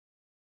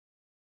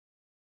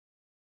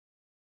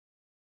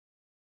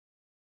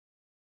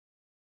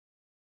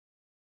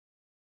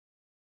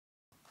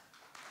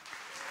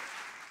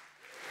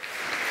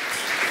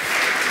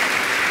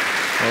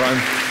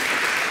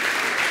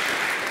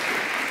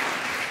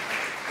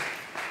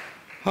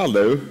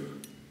Hello.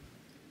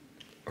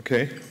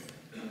 Okay.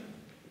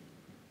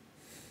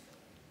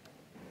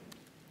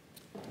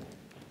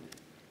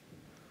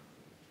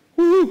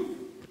 Woo!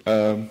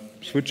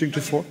 Switching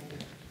to 4.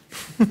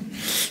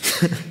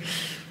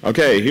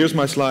 Okay, here's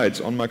my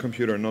slides on my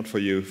computer, not for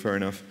you, fair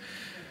enough.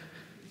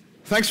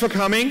 Thanks for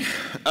coming.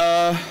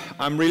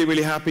 I'm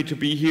really happy to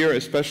be here,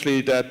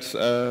 especially that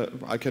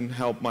I can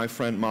help my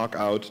friend Mark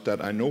out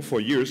that I know for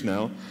years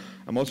now.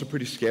 I'm also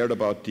pretty scared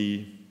about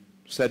the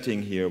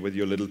setting here with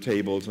your little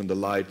tables and the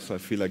lights. I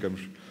feel like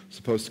I'm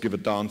supposed to give a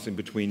dance in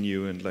between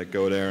you and like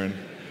go there,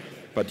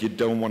 but you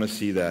don't want to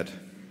see that.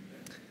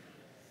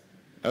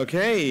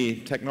 Okay,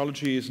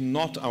 technology is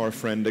not our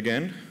friend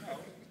again.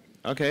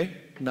 Okay,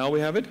 now we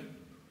have it.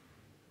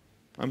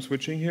 I'm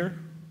switching here.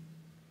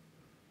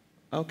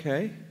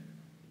 Okay.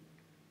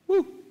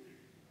 Woo.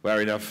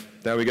 Fair enough.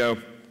 There we go.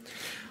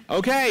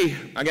 Okay,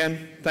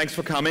 again, thanks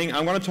for coming.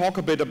 I'm going to talk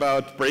a bit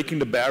about breaking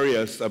the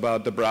barriers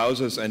about the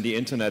browsers and the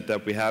internet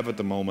that we have at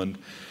the moment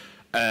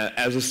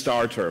as a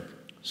starter.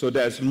 So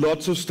there's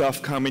lots of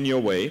stuff coming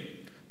your way.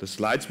 The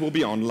slides will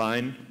be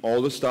online.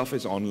 All the stuff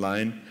is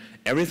online.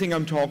 Everything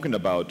I'm talking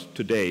about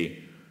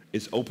today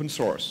is open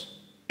source.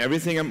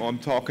 Everything I'm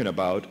talking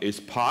about is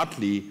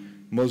partly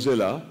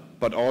Mozilla,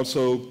 but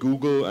also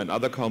Google and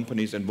other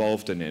companies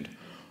involved in it.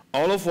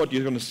 All of what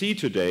you're going to see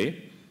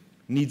today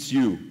needs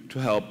you to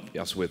help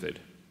us with it.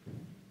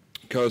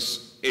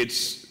 Because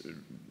it's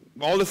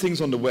all the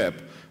things on the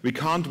web. We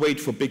can't wait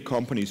for big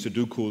companies to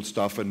do cool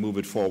stuff and move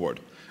it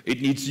forward.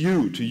 It needs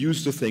you to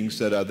use the things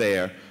that are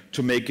there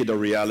to make it a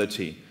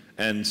reality.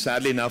 And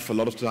sadly enough, a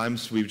lot of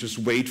times we just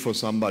wait for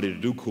somebody to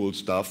do cool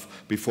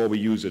stuff before we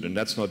use it, and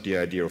that's not the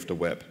idea of the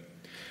web.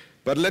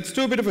 But let's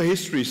do a bit of a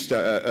history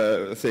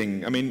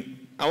thing. I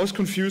mean, I was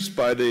confused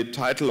by the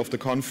title of the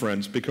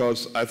conference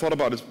because I thought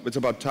about it, it's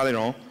about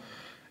Talleyrand.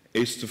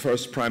 He's the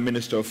first prime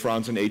minister of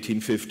France in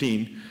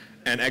 1815.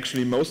 And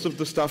actually most of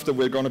the stuff that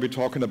we're going to be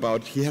talking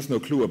about, he has no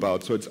clue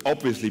about, so it's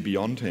obviously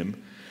beyond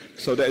him.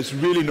 So there's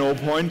really no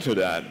point to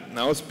that. And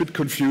I was a bit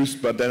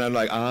confused, but then I'm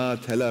like,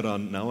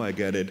 tellerrand, now I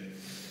get it.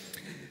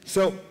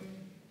 So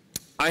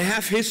I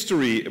have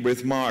history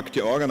with Mark, the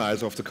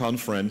organizer of the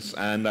conference,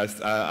 and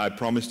I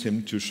promised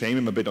him to shame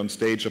him a bit on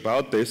stage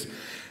about this.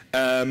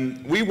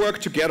 We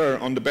worked together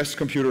on the best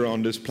computer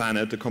on this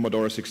planet, the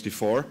Commodore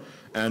 64,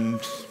 and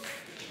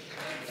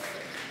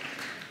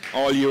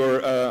all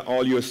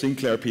your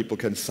Sinclair people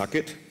can suck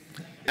it.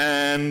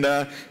 And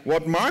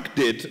what Mark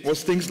did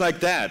was things like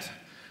that.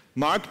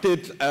 Mark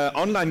did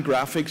online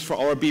graphics for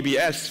our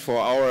BBS, for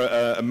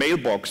our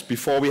mailbox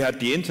before we had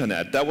the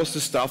internet. That was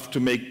the stuff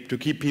to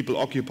keep people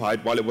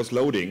occupied while it was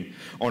loading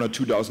on a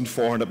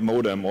 2400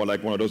 modem or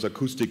like one of those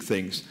acoustic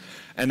things.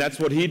 And that's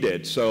what he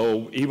did.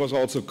 So he was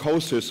also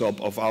co-sysop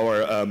of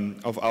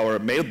our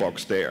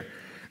mailbox there.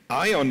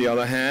 I, on the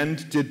other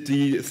hand, did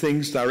the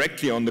things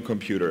directly on the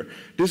computer.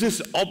 This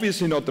is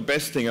obviously not the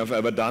best thing I've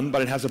ever done,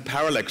 but it has a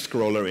parallax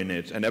scroller in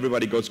it, and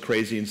everybody goes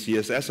crazy in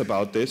CSS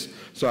about this,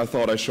 so I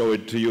thought I'd show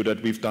it to you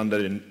that we've done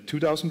that in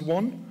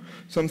 2001,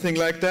 something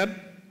like that.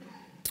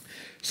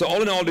 So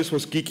all in all, this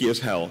was geeky as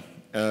hell,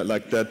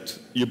 like that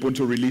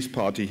Ubuntu release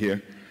party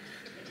here.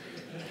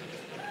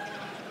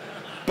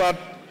 But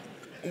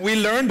we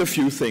learned a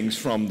few things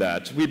from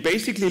that. We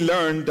basically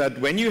learned that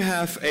when you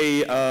have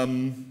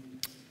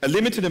a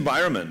limited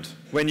environment,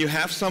 when you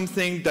have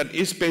something that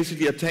is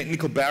basically a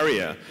technical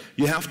barrier,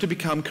 you have to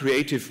become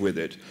creative with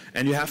it.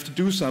 And you have to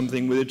do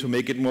something with it to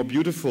make it more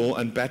beautiful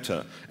and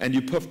better. And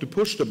you have to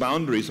push the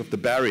boundaries of the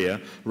barrier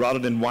rather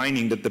than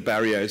whining that the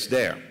barrier is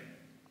there.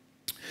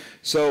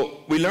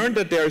 So we learned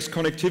that there's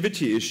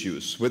connectivity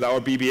issues. With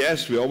our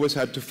BBS, we always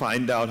had to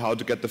find out how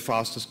to get the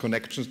fastest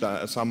connections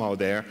somehow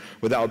there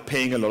without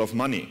paying a lot of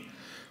money.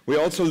 We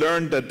also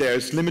learned that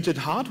there's limited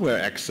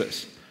hardware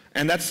access.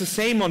 And that's the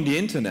same on the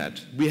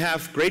internet. We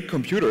have great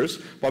computers,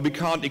 but we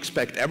can't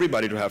expect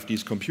everybody to have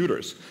these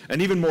computers.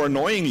 And even more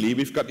annoyingly,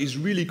 we've got these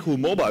really cool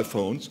mobile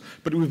phones,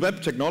 but with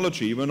web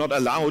technology, we're not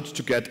allowed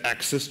to get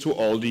access to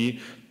all the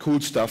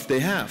cool stuff they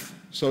have.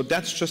 So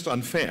that's just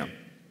unfair.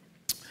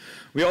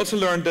 We also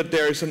learned that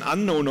there is an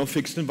unknown or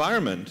fixed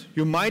environment.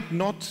 You might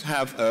not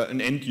have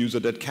an end user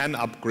that can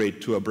upgrade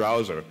to a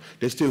browser.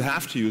 They still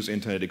have to use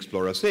Internet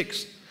Explorer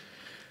 6.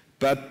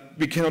 But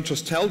we cannot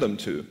just tell them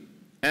to.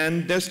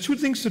 And there's two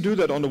things to do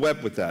that on the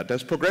web with that.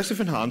 There's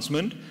progressive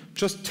enhancement,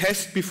 just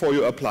test before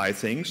you apply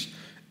things,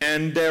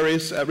 and there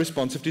is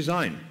responsive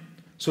design.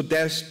 So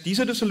these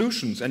are the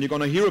solutions, and you're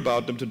going to hear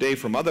about them today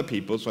from other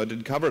people, so I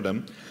didn't cover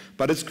them.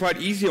 But it's quite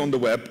easy on the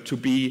web to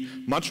be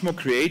much more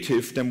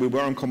creative than we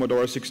were on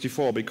Commodore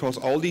 64, because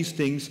all these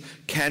things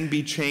can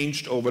be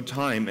changed over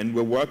time, and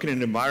we're working in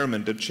an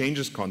environment that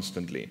changes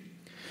constantly.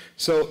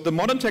 So the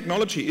modern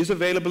technology is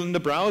available in the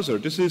browser.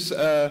 This is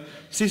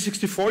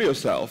C64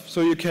 yourself.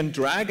 So you can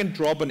drag and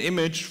drop an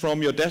image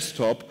from your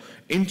desktop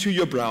into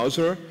your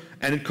browser,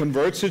 and it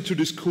converts it to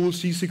this cool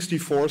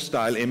C64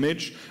 style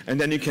image, and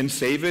then you can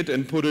save it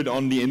and put it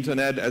on the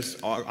internet as,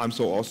 I'm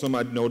so awesome,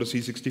 I know the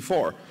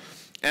C64.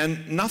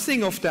 And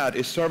nothing of that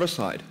is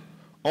server-side.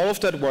 All of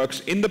that works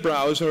in the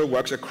browser,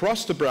 works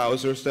across the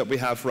browsers that we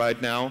have right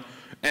now,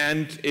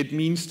 and it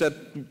means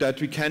that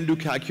we can do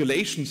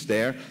calculations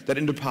there that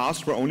in the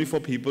past were only for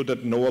people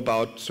that know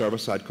about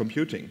server-side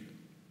computing.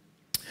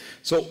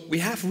 So we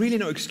have really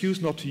no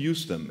excuse not to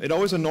use them. It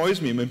always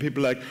annoys me when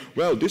people are like,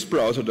 well, this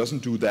browser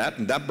doesn't do that,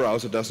 and that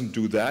browser doesn't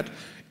do that.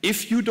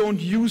 If you don't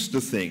use the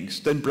things,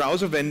 then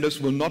browser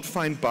vendors will not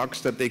find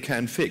bugs that they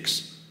can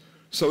fix.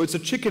 So it's a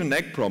chicken and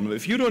egg problem.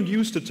 If you don't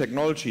use the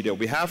technology that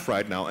we have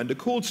right now and the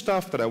cool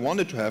stuff that I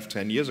wanted to have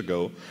 10 years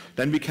ago,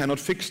 then we cannot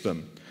fix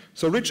them.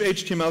 So rich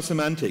HTML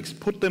semantics,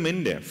 put them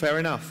in there, fair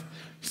enough.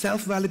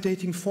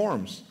 Self-validating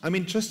forms. I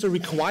mean, just a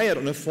required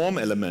on a form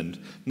element.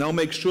 Now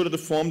make sure that the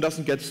form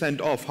doesn't get sent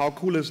off. How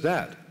cool is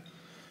that?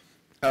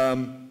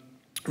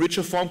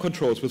 Richer form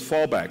controls with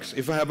fallbacks.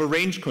 If I have a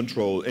range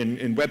control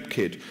in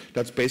WebKit,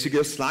 that's basically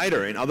a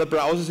slider. In other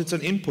browsers, it's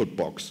an input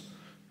box.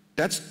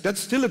 That's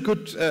still a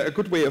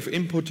good way of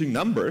inputting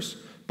numbers,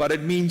 but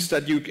it means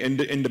that you, in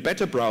the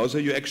better browser,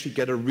 you actually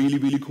get a really,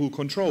 really cool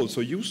control,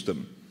 so use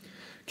them.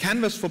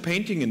 Canvas for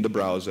painting in the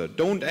browser.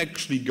 Don't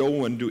actually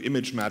go and do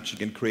image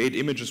magic and create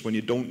images when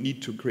you don't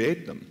need to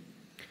create them.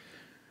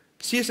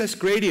 CSS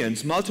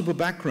gradients, multiple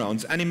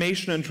backgrounds,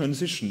 animation and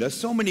transition. There's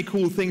so many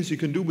cool things you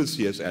can do with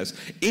CSS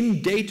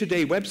in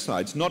day-to-day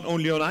websites, not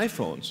only on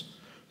iPhones.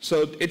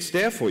 So it's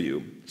there for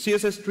you.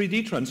 CSS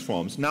 3D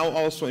transforms, now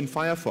also in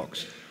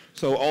Firefox.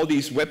 So all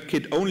these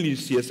WebKit-only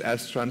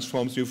CSS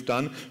transforms you've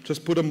done,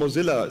 just put a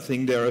Mozilla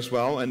thing there as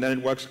well, and then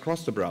it works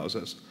across the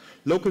browsers.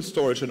 Local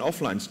storage and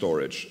offline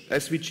storage,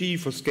 SVG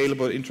for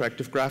scalable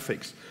interactive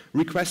graphics,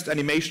 request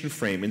animation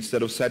frame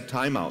instead of set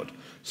timeout.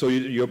 So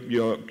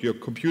your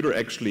computer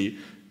actually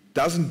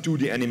doesn't do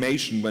the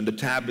animation when the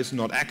tab is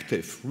not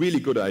active. Really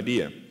good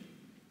idea.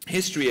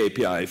 History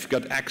API, if you've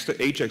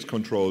got Ajax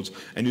controls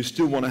and you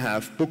still want to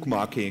have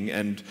bookmarking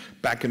and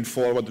back and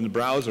forward in the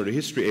browser, the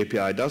History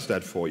API does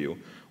that for you.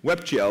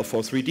 WebGL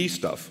for 3D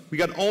stuff. We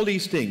got all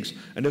these things,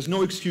 and there's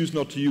no excuse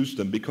not to use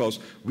them because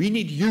we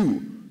need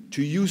you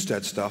to use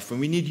that stuff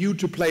and we need you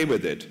to play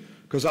with it.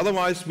 Because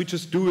otherwise we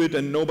just do it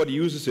and nobody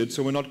uses it,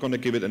 so we're not going to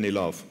give it any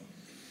love.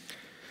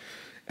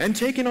 And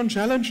taking on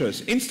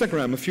challenges.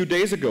 Instagram a few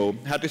days ago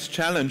had this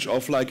challenge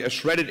of like a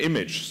shredded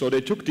image. So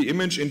they took the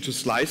image into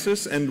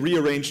slices and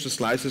rearranged the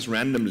slices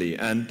randomly.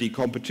 And the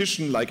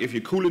competition, like if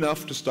you're cool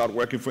enough to start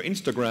working for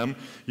Instagram,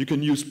 you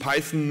can use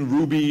Python,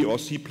 Ruby or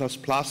C++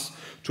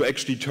 to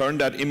actually turn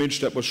that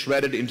image that was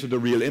shredded into the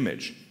real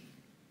image.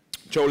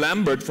 Joe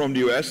Lambert from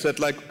the US said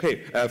like,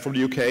 okay, from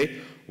the UK,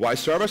 why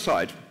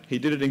server-side? He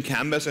did it in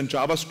Canvas and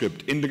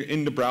JavaScript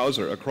in the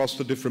browser, across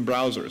the different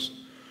browsers.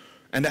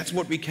 And that's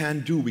what we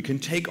can do. We can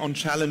take on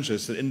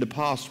challenges that in the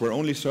past were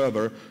only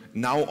server,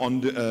 now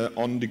on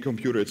the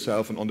computer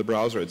itself and on the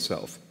browser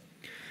itself.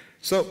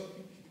 So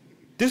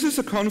this is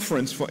a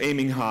conference for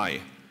aiming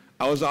high.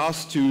 I was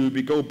asked to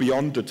go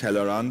beyond the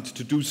tellerrand,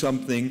 to do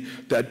something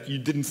that you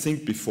didn't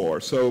think before.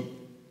 So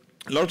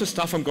a lot of the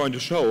stuff I'm going to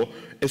show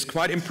is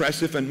quite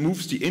impressive and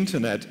moves the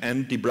internet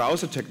and the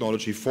browser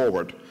technology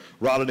forward,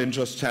 rather than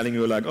just telling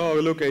you like, oh,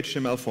 look,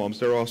 HTML forms,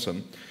 they're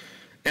awesome.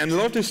 And a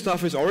lot of this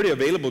stuff is already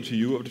available to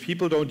you, but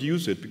people don't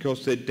use it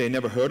because they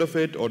never heard of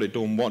it or they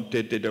don't want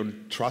it, they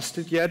don't trust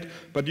it yet,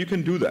 but you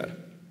can do that.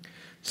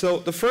 So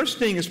the first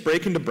thing is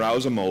breaking the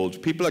browser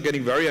mold. People are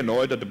getting very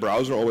annoyed that the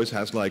browser always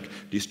has like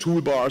these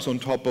toolbars on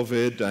top of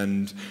it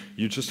and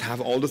you just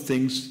have all the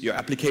things, your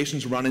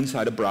applications run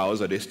inside a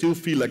browser. They still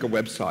feel like a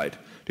website.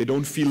 They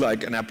don't feel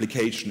like an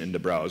application in the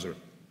browser.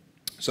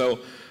 So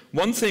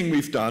one thing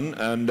we've done,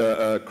 and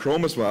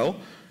Chrome as well,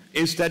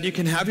 is that you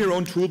can have your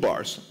own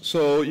toolbars.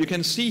 So you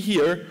can see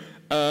here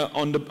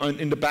in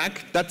the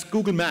back, that's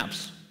Google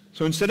Maps.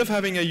 So instead of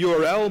having a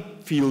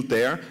URL field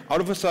there, out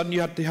of a sudden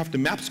you have to have the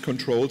maps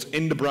controls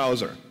in the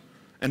browser.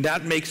 And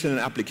that makes it an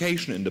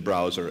application in the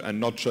browser and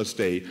not just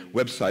a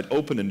website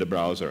open in the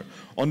browser.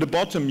 On the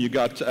bottom you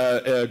got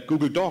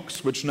Google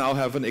Docs, which now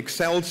have an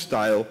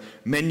Excel-style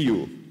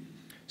menu.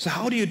 So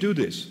how do you do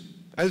this?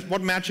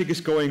 What magic is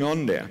going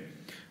on there?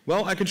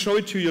 Well, I can show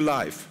it to you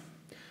live.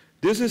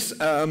 This is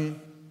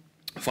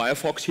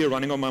Firefox here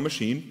running on my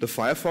machine, the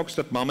Firefox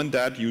that mom and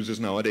dad uses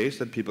nowadays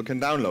that people can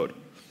download.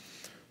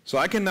 So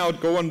I can now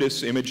go on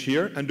this image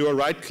here and do a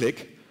right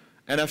click,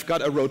 and I've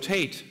got a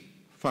rotate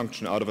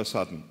function out of a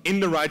sudden in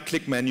the right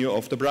click menu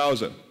of the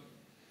browser.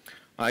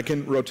 I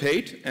can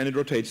rotate and it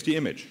rotates the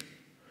image.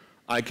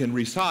 I can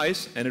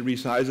resize and it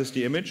resizes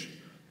the image,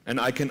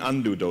 and I can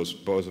undo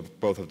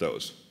both of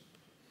those.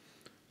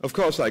 Of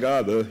course, like,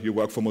 you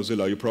work for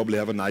Mozilla, you probably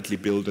have a nightly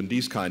build and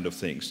these kind of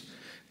things.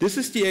 This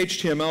is the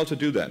HTML to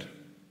do that.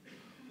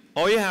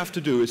 All you have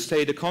to do is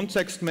say the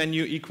context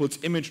menu equals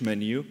image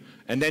menu,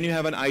 and then you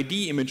have an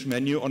ID image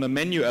menu on a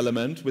menu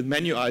element with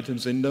menu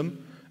items in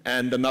them,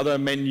 and another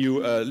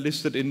menu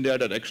listed in there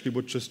that actually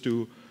would just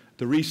do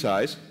the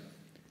resize.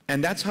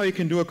 And that's how you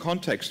can do a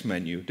context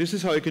menu. This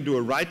is how you can do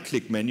a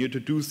right-click menu to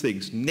do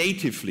things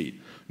natively.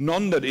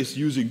 None that is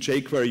using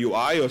jQuery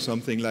UI or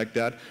something like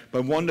that,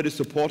 but one that is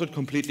supported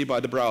completely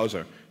by the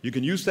browser. You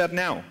can use that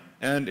now,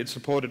 and it's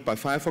supported by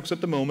Firefox at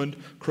the moment.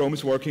 Chrome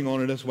is working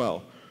on it as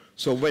well.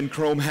 So when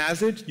Chrome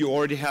has it, you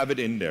already have it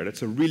in there.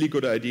 That's a really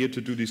good idea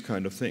to do these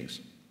kind of things.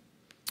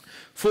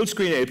 Full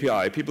screen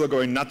API. People are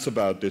going nuts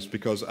about this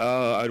because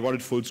I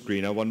wanted full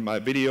screen. I want my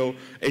video,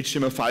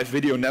 HTML5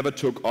 video never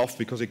took off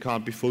because it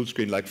can't be full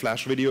screen like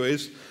Flash video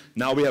is.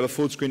 Now we have a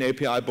full screen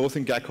API both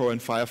in Gecko and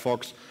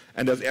Firefox,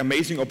 and there's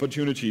amazing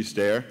opportunities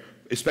there,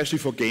 especially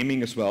for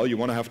gaming as well. You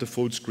want to have the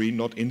full screen,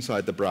 not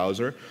inside the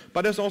browser.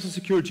 But there's also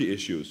security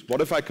issues.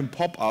 What if I can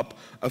pop up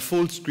a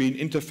full screen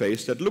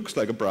interface that looks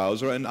like a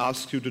browser and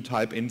asks you to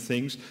type in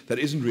things that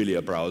isn't really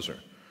a browser?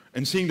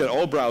 And seeing that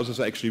all browsers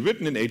are actually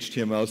written in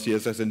HTML,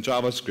 CSS, and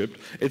JavaScript,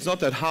 it's not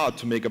that hard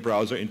to make a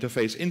browser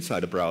interface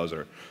inside a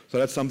browser. So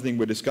that's something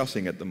we're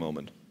discussing at the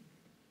moment.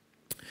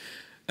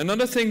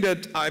 Another thing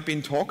that I've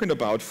been talking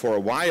about for a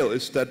while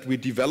is that we're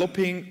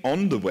developing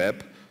on the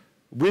web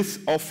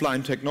with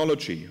offline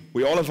technology.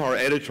 We all have our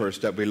editors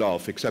that we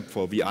love, except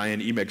for VI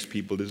and Emacs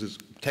people. This is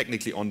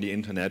technically on the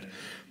internet.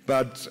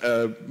 But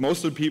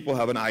most of the people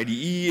have an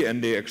IDE,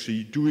 and they're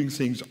actually doing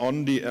things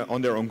on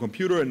their own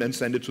computer and then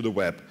send it to the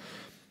web.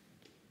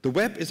 The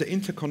web is an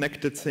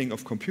interconnected thing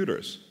of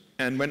computers.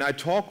 And when I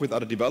talk with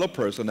other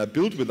developers and I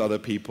build with other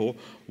people,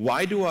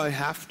 why do I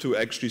have to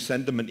actually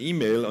send them an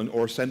email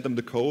or send them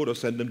the code or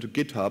send them to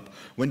GitHub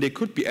when they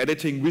could be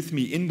editing with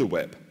me in the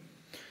web?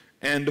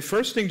 And the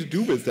first thing to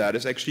do with that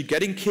is actually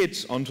getting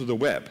kids onto the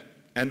web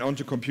and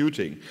onto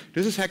computing.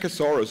 This is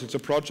Hackasaurus. It's a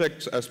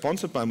project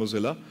sponsored by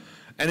Mozilla.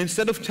 And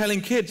instead of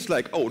telling kids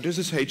like, oh, this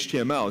is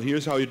HTML,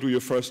 here's how you do your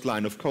first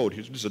line of code,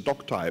 this is a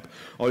doc type,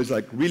 all these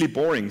like really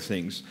boring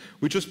things,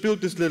 we just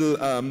built this little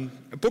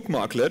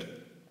bookmarklet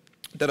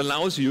that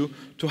allows you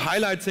to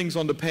highlight things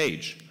on the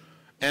page.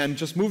 And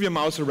just move your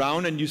mouse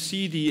around and you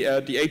see the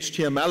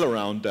HTML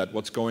around that,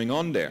 what's going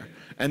on there.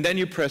 And then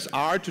you press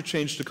R to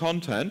change the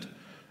content,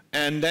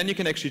 and then you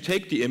can actually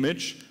take the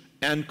image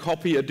and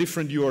copy a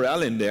different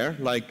URL in there,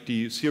 like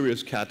the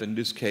serious cat in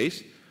this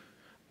case.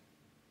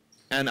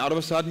 And out of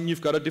a sudden, you've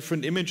got a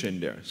different image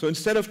in there. So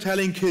instead of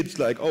telling kids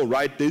like, oh,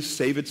 write this,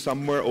 save it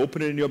somewhere,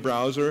 open it in your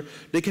browser,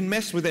 they can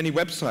mess with any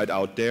website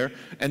out there,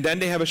 and then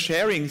they have a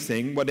sharing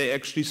thing where they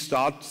actually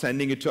start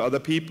sending it to other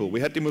people. We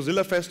had the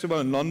Mozilla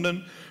Festival in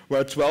London,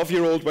 where a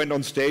 12-year-old went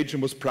on stage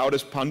and was proud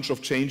as punch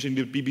of changing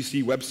the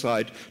BBC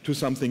website to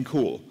something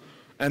cool.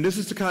 And this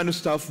is the kind of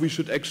stuff we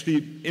should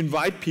actually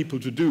invite people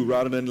to do,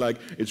 rather than like,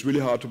 it's really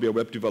hard to be a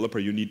web developer,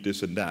 you need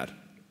this and that.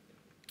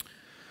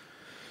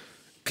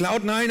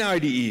 Cloud9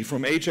 IDE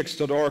from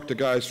ajax.org, the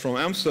guys from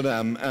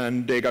Amsterdam,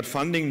 and they got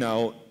funding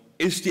now,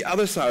 is the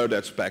other side of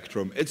that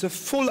spectrum. It's a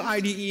full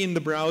IDE in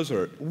the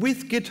browser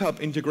with GitHub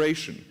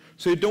integration.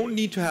 So you don't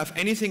need to have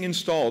anything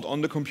installed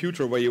on the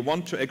computer where you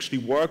want to actually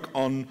work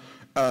on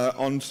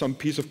some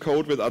piece of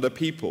code with other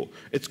people.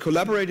 It's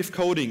collaborative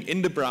coding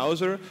in the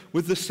browser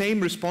with the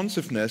same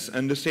responsiveness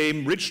and the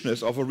same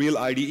richness of a real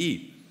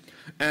IDE.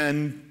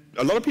 And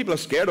a lot of people are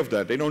scared of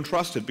that. They don't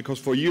trust it because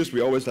for years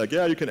we always like,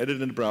 yeah, you can edit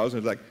it in the browser.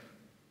 And it's like,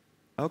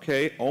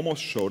 okay,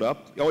 almost showed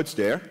up. Oh, it's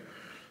there.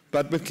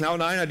 But with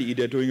Cloud9 IDE,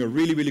 they're doing a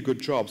really, really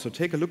good job. So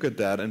take a look at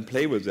that and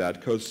play with that,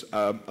 because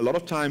a lot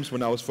of times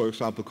when I was, for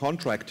example,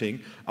 contracting,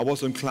 I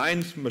was on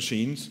client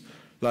machines,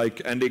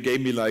 and they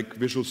gave me like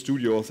Visual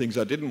Studio or things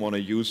I didn't want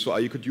to use, so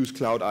you could use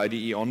Cloud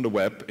IDE on the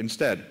web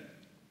instead.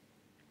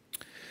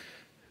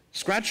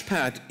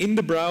 Scratchpad in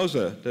the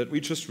browser that we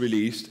just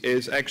released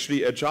is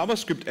actually a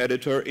JavaScript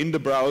editor in the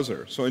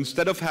browser. So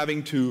instead of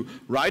having to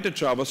write a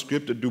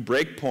JavaScript and do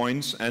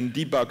breakpoints and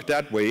debug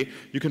that way,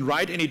 you can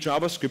write any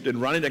JavaScript and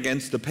run it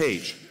against the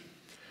page.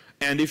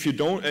 And if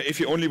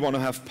you only want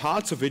to have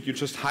parts of it, you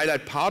just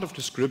highlight part of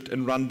the script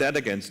and run that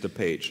against the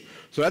page.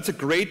 So that's a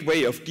great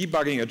way of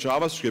debugging a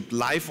JavaScript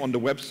live on the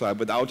website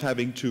without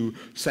having to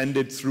send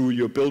it through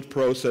your build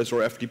process or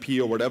FTP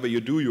or whatever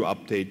you do, you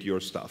update your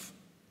stuff.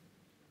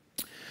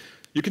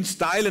 You can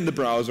style in the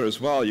browser as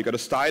well. You've got a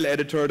style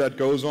editor that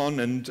goes on,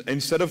 and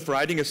instead of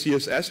writing a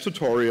CSS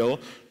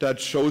tutorial that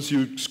shows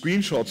you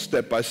screenshots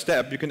step by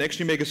step, you can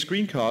actually make a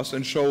screencast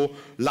and show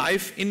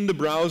live in the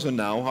browser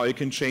now how you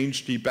can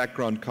change the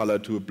background color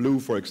to a blue,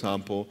 for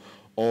example,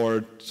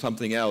 or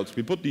something else.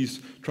 We put these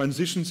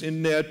transitions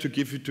in there to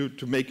give you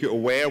to make you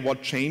aware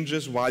what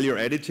changes while you're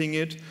editing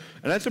it,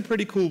 and that's a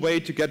pretty cool way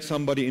to get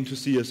somebody into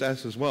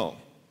CSS as well.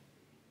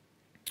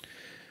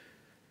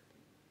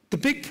 The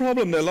big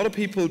problem that a lot of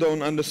people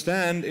don't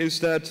understand is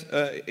that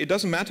it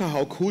doesn't matter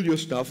how cool your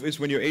stuff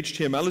is, when your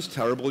HTML is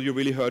terrible, you're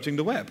really hurting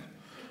the web.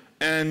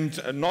 And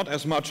not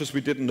as much as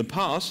we did in the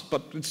past,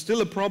 but it's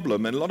still a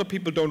problem, and a lot of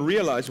people don't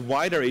realize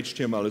why their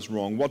HTML is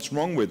wrong, what's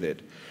wrong with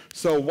it.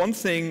 So one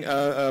thing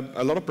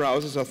a lot of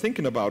browsers are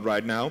thinking about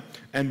right now,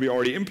 and we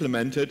already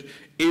implemented,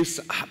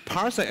 is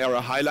parser error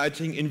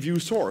highlighting in view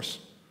source.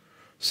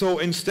 So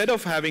instead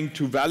of having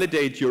to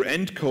validate your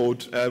end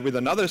code with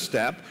another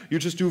step, you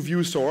just do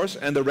view source,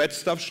 and the red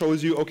stuff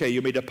shows you, okay,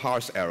 you made a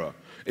parse error.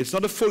 It's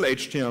not a full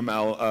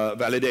HTML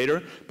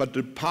validator, but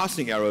the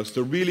parsing errors,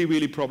 the really,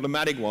 really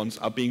problematic ones,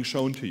 are being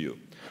shown to you.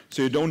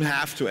 So you don't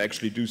have to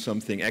actually do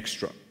something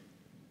extra.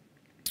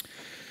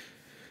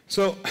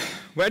 So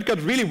Where it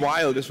got really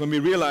wild is when we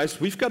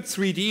realized we've got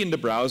 3D in the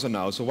browser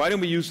now, so why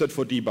don't we use that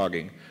for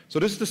debugging? So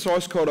this is the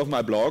source code of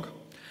my blog,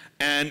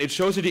 and it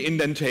shows you the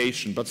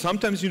indentation, but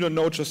sometimes you don't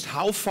know just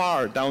how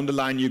far down the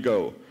line you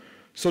go.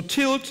 So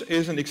tilt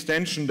is an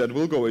extension that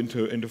will go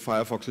into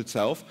Firefox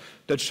itself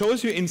that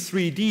shows you in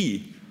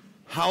 3D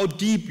how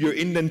deep your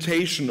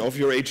indentation of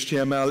your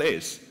HTML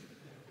is.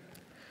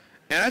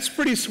 And that's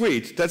pretty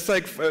sweet. That's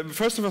like,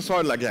 first of all, I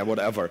thought like, yeah,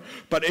 whatever.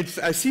 But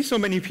I see so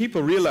many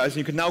people realizing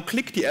you can now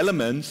click the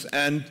elements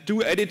and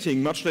do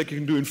editing much like you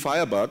can do in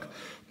Firebug,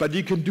 but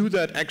you can do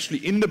that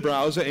actually in the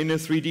browser in a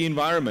 3D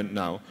environment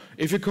now.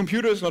 If your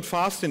computer is not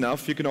fast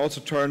enough, you can also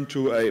turn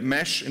to a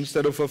mesh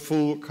instead of a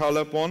full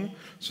color one,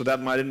 so that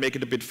might make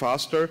it a bit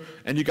faster,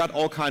 and you got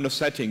all kind of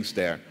settings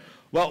there.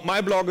 Well, my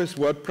blog is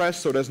WordPress,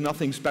 so there's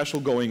nothing special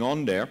going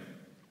on there.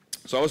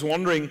 So I was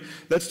wondering,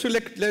 let's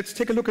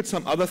take a look at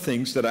some other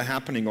things that are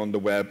happening on the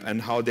web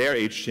and how their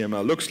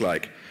HTML looks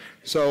like.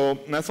 So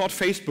I thought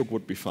Facebook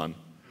would be fun.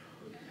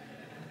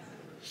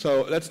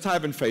 So let's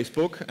type in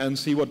Facebook and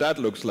see what that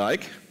looks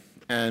like,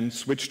 and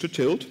switch to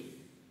tilt.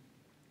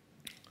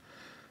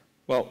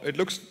 Well,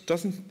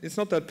 it's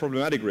not that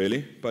problematic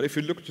really, but if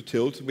you look to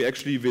tilt, we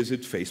actually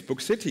visit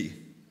Facebook City.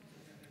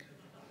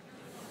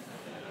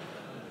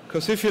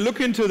 Because if you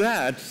look into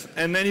that,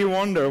 and then you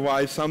wonder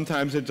why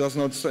sometimes it does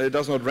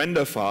not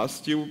render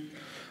fast,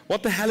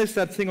 what the hell is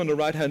that thing on the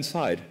right-hand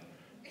side?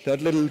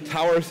 That little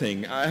tower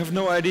thing? I have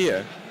no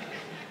idea.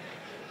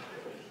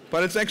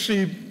 But it's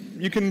actually,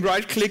 you can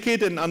right-click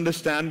it and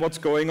understand what's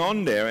going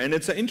on there. And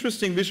it's an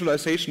interesting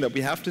visualization that we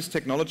have this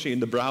technology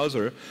in the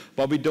browser,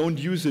 but we don't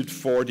use it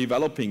for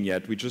developing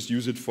yet. We just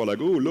use it for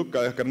like, oh, look,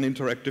 I got an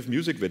interactive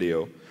music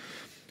video.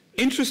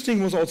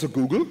 Interesting was also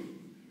Google.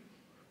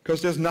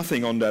 Because there's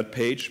nothing on that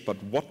page,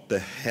 but what the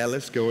hell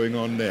is going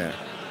on there?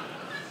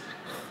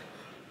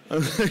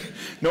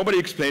 Nobody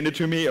explained it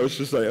to me. I was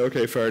just like,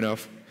 okay, fair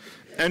enough.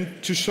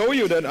 And to show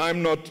you that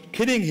I'm not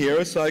kidding here,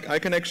 it's like I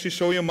can actually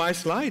show you my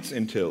slides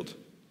in tilt.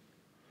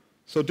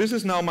 So this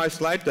is now my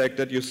slide deck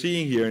that you're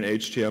seeing here in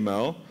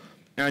HTML,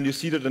 and you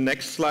see that the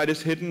next slide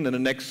is hidden and the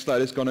next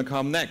slide is going to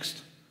come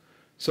next.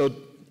 So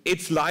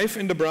it's live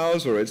in the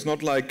browser. It's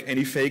not like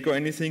any fake or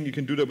anything. You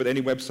can do that with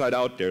any website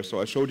out there.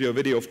 So I showed you a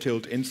video of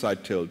tilt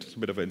inside tilt. It's a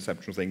bit of an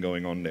Inception thing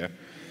going on there.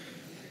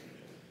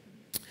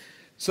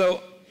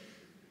 So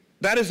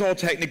that is all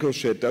technical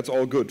shit. That's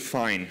all good,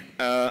 fine.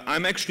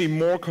 I'm actually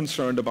more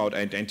concerned about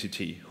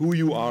identity, who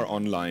you are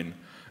online.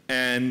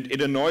 And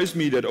it annoys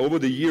me that over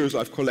the years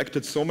I've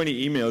collected so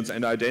many emails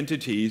and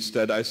identities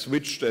that I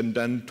switched and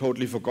then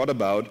totally forgot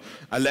about.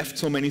 I left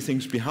so many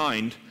things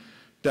behind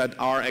that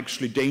are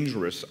actually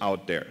dangerous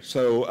out there.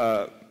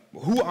 So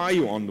who are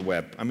you on the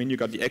web? I mean, you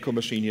got the echo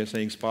machine here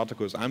saying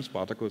Spartacus, I'm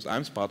Spartacus,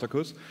 I'm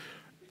Spartacus.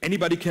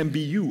 Anybody can be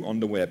you on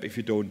the web if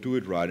you don't do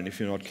it right and if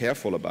you're not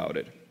careful about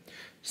it.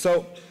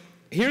 So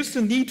here's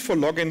the need for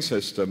login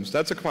systems.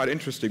 That's a quite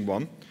interesting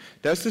one.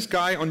 There's this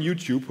guy on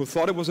YouTube who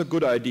thought it was a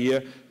good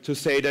idea to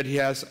say that he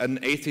has an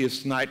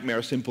atheist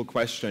nightmare simple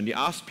question. He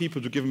asked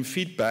people to give him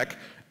feedback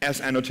as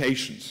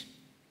annotations.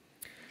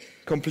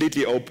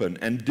 Completely open,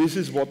 and this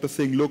is what the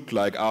thing looked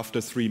like after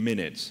 3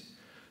 minutes.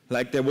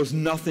 Like there was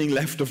nothing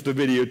left of the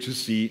video to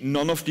see.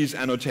 None of these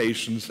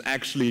annotations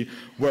actually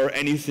were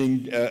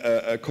anything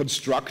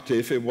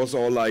constructive. It was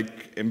all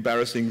like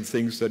embarrassing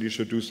things that you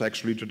should do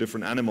sexually to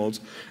different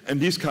animals and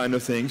these kind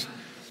of things.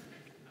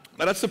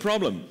 But that's the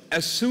problem.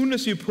 As soon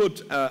as you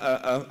put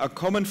a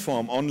comment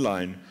form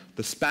online,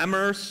 the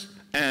spammers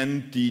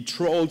and the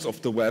trolls of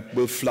the web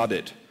will flood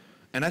it.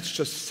 And that's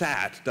just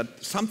sad,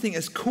 that something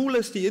as cool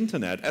as the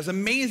internet, as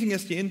amazing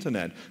as the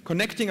internet,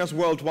 connecting us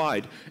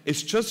worldwide,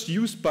 is just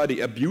used by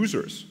the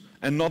abusers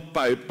and not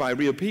by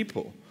real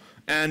people.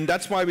 And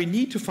that's why we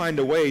need to find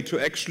a way to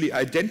actually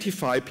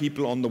identify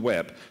people on the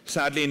web,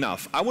 sadly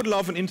enough. I would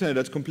love an internet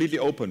that's completely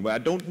open, where I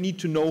don't need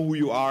to know who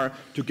you are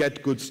to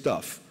get good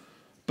stuff.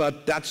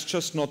 But that's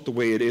just not the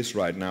way it is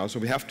right now, so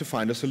we have to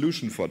find a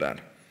solution for that.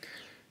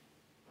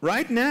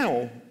 Right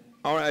now,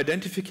 our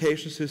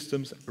identification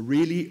systems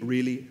really,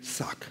 really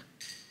suck.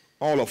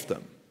 All of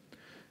them.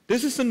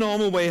 This is the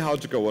normal way how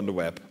to go on the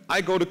web.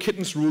 I go to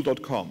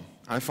kittensrule.com.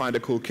 I find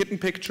a cool kitten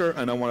picture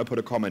and I want to put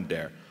a comment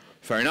there.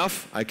 Fair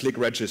enough, I click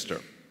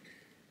register.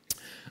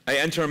 I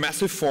enter a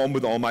massive form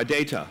with all my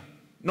data.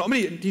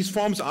 Normally, these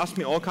forms ask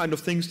me all kinds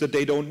of things that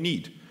they don't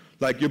need,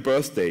 like your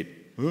birth date.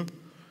 Huh?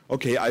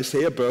 Okay, I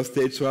say a birth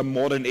date, so I'm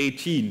more than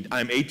 18.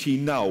 I'm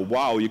 18 now.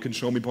 Wow, you can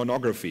show me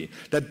pornography.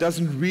 That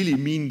doesn't really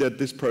mean that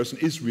this person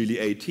is really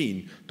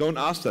 18. Don't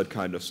ask that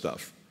kind of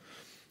stuff.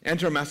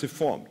 Enter a massive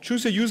form.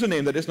 Choose a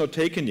username that is not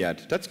taken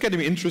yet. That's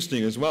getting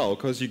interesting as well,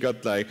 because you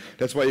got like,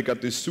 that's why you got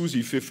this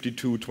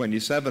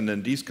Susie5227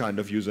 and these kind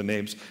of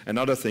usernames and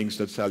other things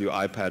that sell you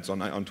iPads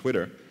on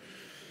Twitter.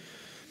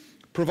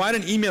 Provide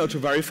an email to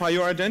verify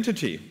your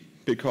identity,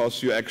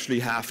 because you actually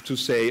have to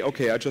say,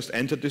 okay, I just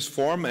entered this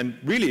form, and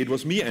really it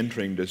was me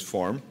entering this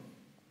form.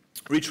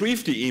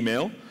 Retrieve the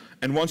email,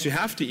 and once you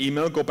have the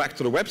email, go back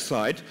to the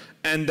website,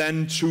 and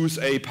then choose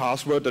a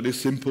password that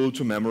is simple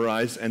to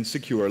memorize and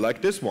secure,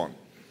 like this one.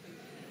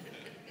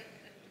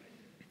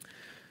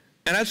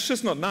 And that's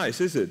just not nice,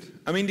 is it?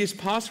 I mean, these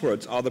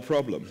passwords are the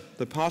problem.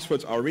 The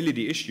passwords are really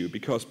the issue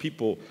because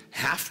people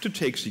have to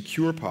take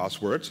secure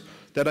passwords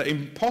that are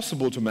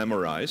impossible to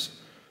memorize.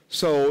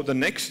 So the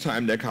next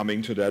time they're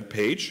coming to that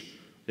page,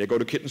 they go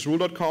to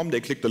kittensrule.com, they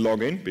click the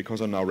login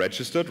because I'm now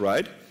registered,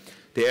 right?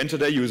 They enter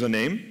their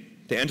username,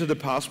 they enter the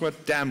password.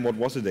 Damn, what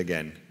was it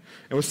again?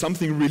 It was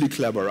something really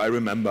clever, I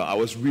remember. I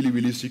was really,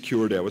 really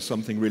secure. There was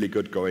something really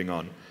good going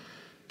on.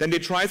 Then they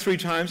try 3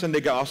 times and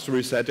they get asked to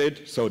reset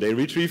it, so they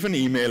retrieve an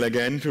email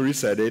again to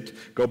reset it,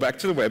 go back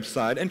to the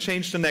website and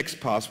change the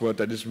next password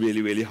that is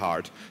really, really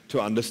hard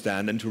to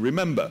understand and to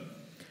remember.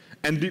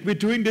 And we're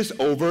doing this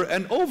over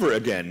and over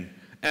again.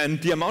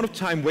 And the amount of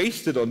time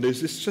wasted on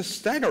this is just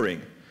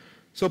staggering.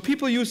 So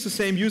people use the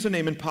same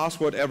username and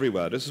password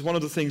everywhere. This is one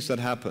of the things that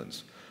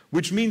happens.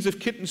 Which means if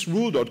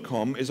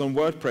kittensrule.com is on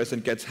WordPress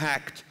and gets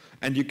hacked,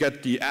 and you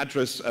get the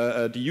address,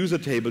 the user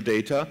table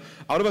data,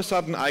 out of a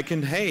sudden I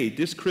can, hey,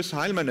 this Chris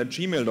Heilmann at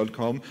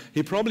gmail.com,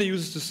 he probably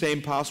uses the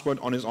same password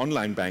on his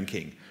online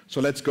banking.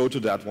 So let's go to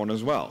that one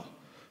as well.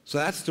 So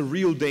that's the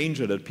real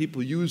danger, that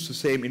people use the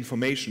same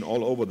information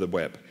all over the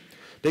web.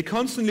 They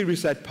constantly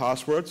reset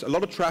passwords. A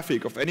lot of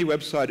traffic of any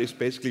website is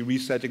basically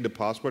resetting the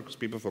password because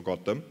people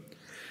forgot them.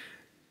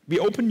 We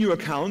open new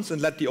accounts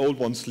and let the old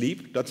ones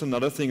sleep. That's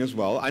another thing as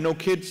well. I know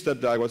kids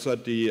that I was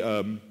at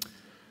the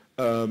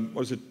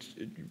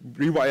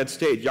Rewired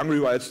State, Young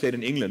Rewired State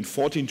in England,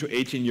 14 to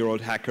 18-year-old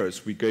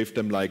hackers. We gave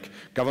them like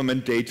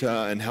government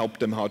data and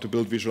helped them how to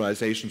build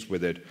visualizations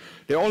with it.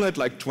 They all had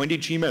like 20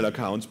 Gmail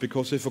accounts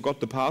because they forgot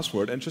the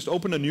password and just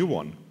opened a new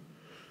one.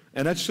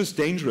 And that's just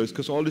dangerous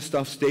because all this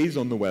stuff stays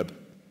on the web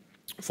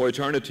for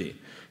eternity.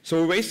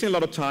 So we're wasting a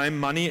lot of time,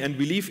 money, and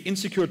we leave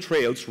insecure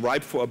trails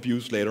ripe for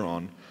abuse later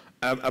on.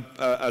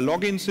 A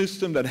login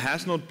system that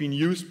has not been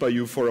used by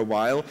you for a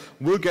while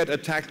will get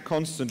attacked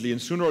constantly,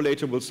 and sooner or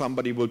later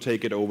somebody will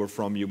take it over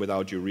from you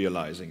without you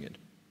realizing it.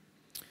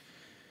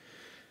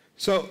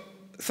 So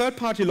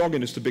third-party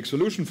login is the big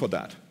solution for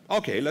that.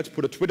 Okay, let's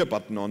put a Twitter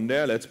button on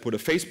there, let's put a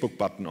Facebook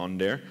button on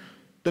there.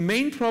 The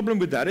main problem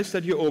with that is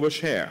that you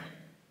overshare.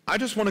 I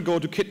just want to go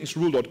to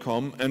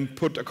kittensrule.com and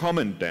put a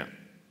comment there.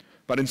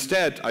 But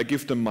instead, I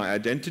give them my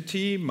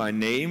identity, my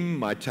name,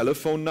 my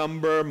telephone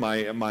number,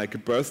 my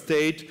birth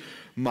date,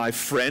 my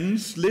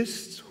friends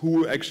list,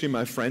 who actually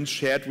my friends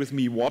shared with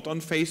me what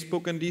on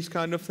Facebook and these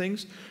kind of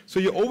things.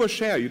 So you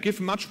overshare. You give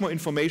much more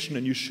information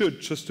than you should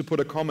just to put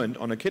a comment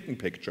on a kitten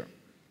picture.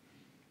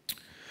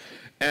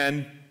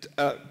 And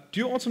do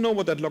you also know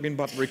what that login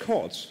button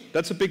records?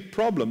 That's a big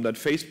problem, that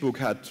Facebook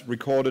had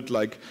recorded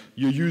like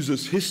your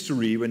users'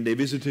 history when they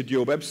visited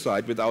your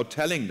website without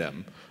telling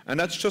them. And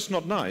that's just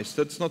not nice.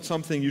 That's not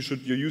something your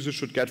users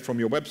should get from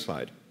your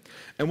website.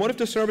 And what if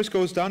the service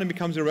goes down and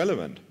becomes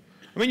irrelevant?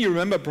 I mean, you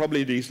remember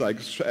probably these like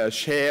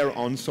share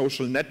on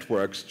social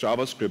networks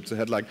JavaScripts that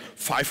had like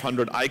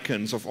 500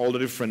 icons of all the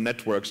different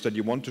networks that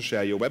you want to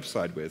share your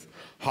website with.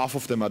 Half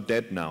of them are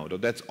dead now.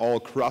 That's all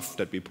cruft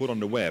that we put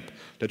on the web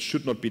that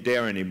should not be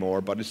there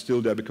anymore, but is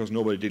still there because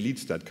nobody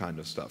deletes that kind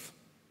of stuff.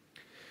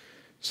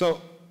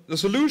 So the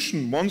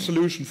solution, one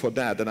solution for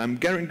that I'm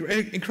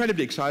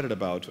incredibly excited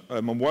about,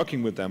 I'm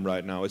working with them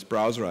right now, is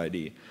Browser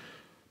ID.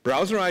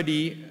 Browser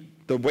ID,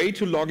 the way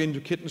to log into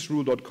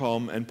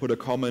kittensrule.com and put a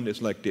comment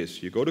is like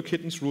this. You go to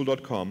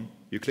kittensrule.com,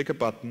 you click a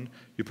button,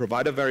 you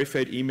provide a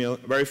verified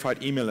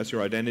email as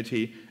your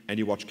identity, and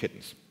you watch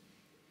kittens.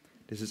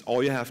 This is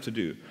all you have to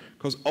do.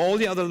 Because all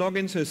the other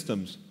login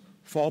systems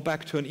fall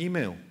back to an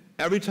email.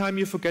 Every time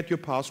you forget your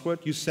password,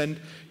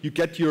 you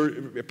get your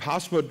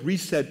password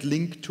reset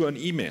link to an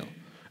email.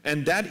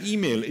 And that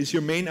email is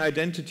your main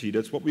identity.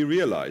 That's what we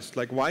realized.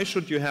 Like, why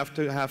should you have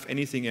to have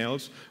anything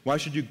else? Why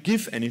should you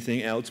give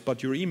anything else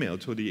but your email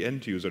to the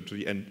end user, to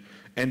the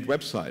end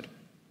website?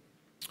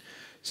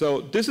 So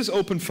this is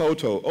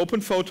OpenPhoto.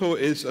 OpenPhoto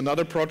is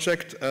another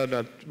project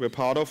that we're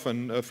part of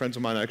and friends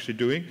of mine are actually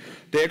doing.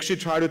 They actually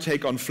try to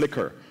take on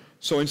Flickr.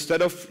 So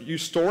instead of you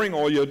storing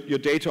all your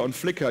data on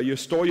Flickr, you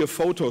store your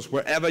photos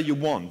wherever you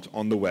want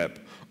on the web.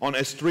 On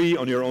S3,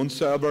 on your own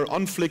server,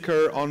 on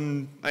Flickr,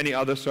 on any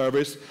other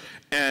service.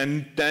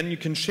 And then you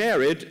can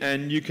share it,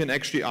 and you can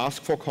actually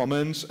ask for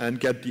comments and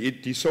get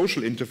the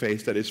social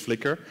interface that is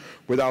Flickr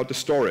without the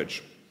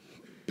storage.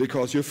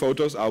 Because your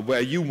photos are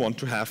where you want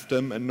to have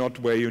them and not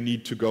where you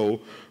need to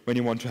go when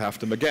you want to have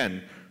them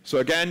again. So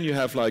again, you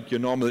have like your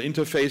normal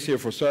interface here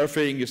for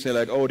surfing. You say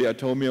like, oh, the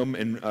Atomium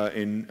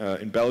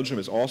in Belgium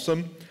is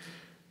awesome.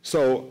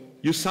 So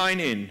you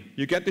sign in.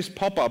 You get this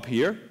pop-up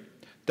here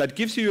that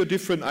gives you your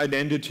different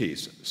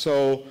identities.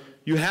 So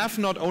you have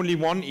not only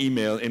one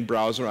email in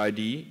Browser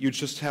ID, you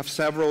just have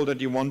several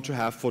that you want to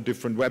have for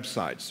different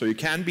websites. So you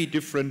can be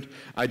different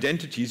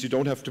identities, you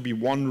don't have to be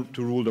one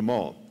to rule them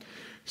all.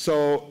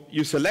 So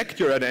you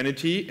select your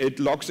identity, it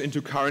logs into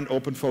current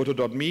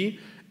openphoto.me,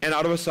 and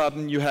out of a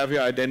sudden you have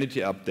your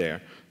identity up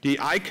there. The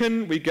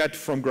icon we get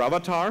from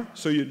Gravatar,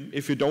 so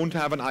if you don't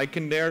have an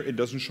icon there, it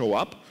doesn't show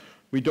up.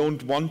 We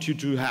don't want you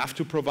to have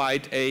to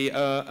provide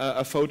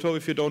a photo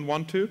if you don't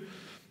want to.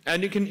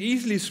 And you can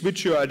easily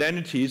switch your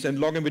identities and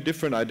log in with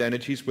different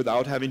identities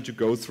without having to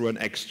go through an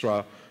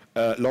extra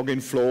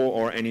login flow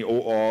or any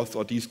OAuth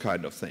or these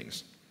kind of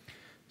things.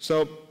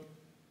 So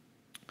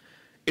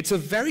it's a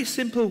very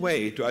simple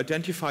way to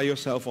identify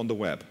yourself on the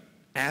web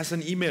as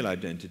an email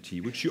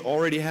identity, which you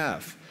already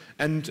have.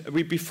 And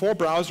before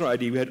Browser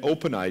ID, we had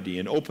OpenID,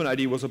 and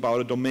OpenID was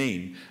about a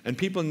domain. And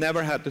people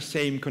never had the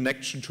same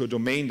connection to a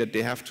domain that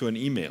they have to an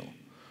email.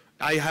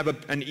 I have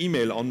an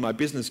email on my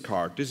business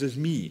card. This is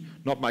me,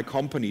 not my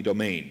company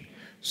domain.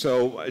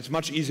 So it's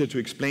much easier to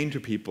explain to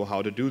people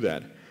how to do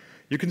that.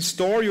 You can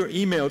store your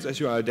emails as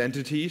your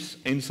identities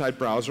inside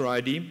Browser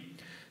ID.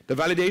 The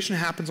validation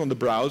happens on the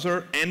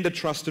browser and the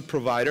trusted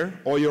provider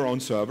or your own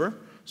server.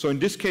 So in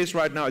this case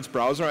right now, it's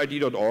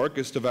browserid.org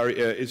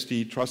is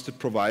the trusted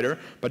provider,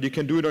 but you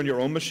can do it on your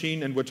own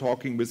machine, and we're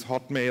talking with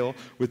Hotmail,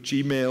 with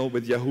Gmail,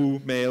 with Yahoo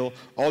Mail,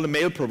 all the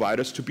mail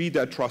providers to be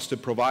that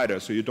trusted provider,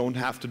 so you don't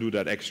have to do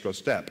that extra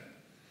step.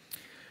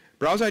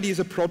 Browser ID is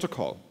a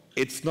protocol.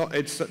 It's not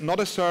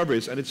a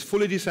service, and it's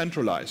fully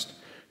decentralized.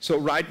 So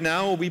right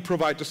now, we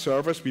provide the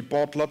servers. We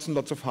bought lots and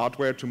lots of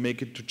hardware to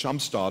make it, to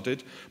jumpstart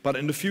it, but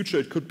in the future,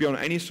 it could be on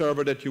any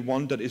server that you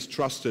want that is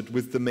trusted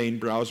with the main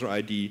Browser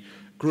ID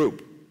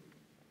group.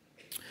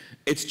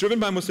 It's driven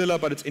by Mozilla,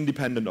 but it's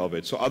independent of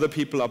it. So other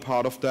people are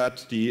part of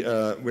that.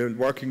 We're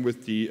working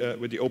with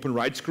the Open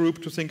Rights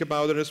Group to think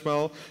about it as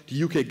well.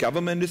 The UK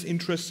government is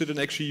interested in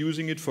actually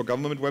using it for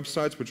government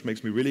websites, which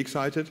makes me really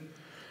excited.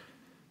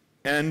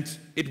 And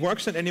it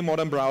works in any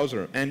modern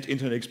browser and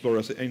Internet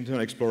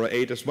Explorer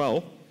 8 as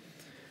well.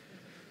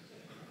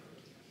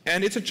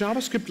 And it's a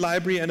JavaScript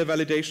library and a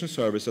validation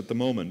service at the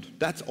moment.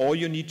 That's all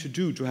you need to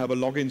do to have a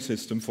login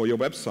system for your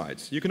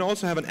websites. You can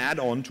also have an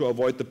add-on to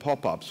avoid the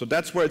pop-up. So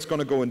that's where it's going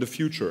to go in the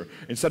future.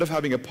 Instead of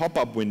having a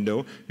pop-up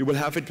window, you will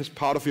have it as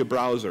part of your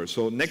browser.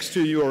 So next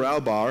to your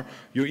URL bar,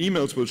 your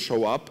emails will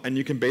show up, and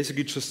you can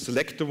basically just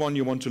select the one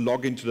you want to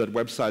log into that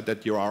website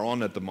that you are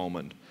on at the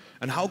moment.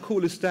 And how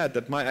cool is that,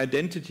 that my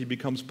identity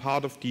becomes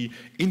part of the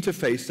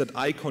interface that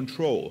I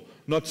control,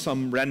 not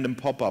some random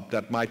pop-up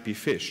that might be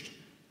phished.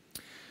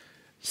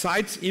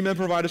 Sites, email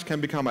providers can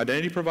become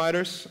identity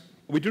providers.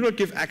 We do not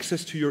give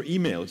access to your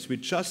emails. We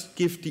just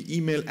give the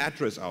email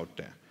address out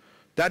there.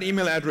 That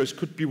email address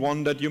could be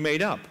one that you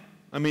made up.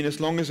 I mean,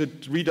 as long as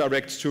it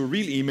redirects to a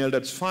real email,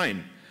 that's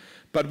fine.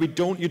 But you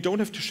don't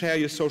have to share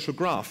your social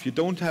graph. You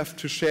don't have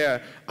to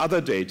share other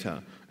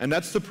data. And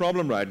that's the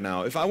problem right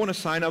now. If I want to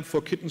sign up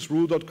for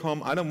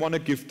kittensrule.com, I don't want to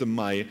give them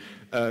my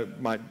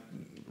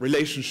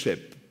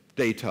relationship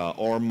data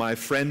or my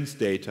friend's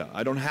data.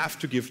 I don't have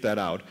to give that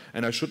out,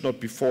 and I should not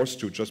be forced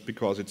to just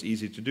because it's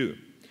easy to do.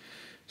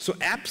 So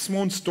apps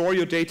won't store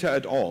your data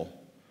at all,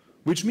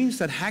 which means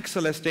that hacks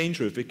are less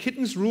dangerous. If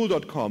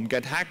kittensrule.com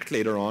get hacked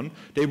later on,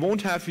 they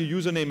won't have your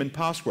username and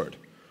password.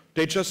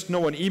 They just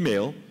know an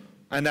email,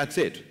 and that's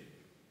it.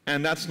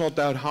 And that's not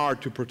that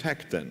hard to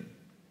protect then.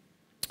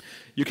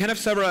 You can have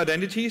several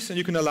identities, and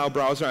you can allow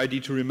Browser ID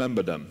to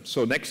remember them.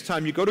 So next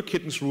time you go to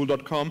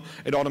kittensrule.com,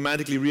 it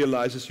automatically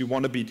realizes you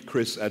want to be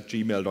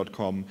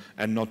chris@gmail.com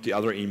and not the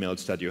other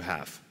emails that you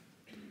have.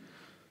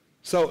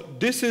 So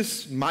this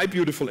is my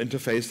beautiful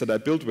interface that I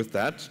built with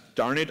that.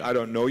 Darn it, I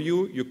don't know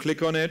you. You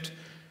click on it.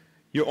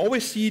 You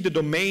always see the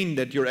domain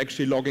that you're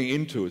actually logging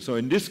into. So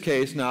in this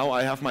case now,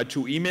 I have my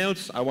two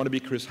emails. I want to be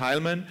Chris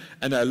Heilmann,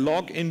 and I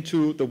log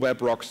into the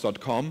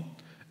webrocks.com,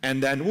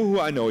 and then,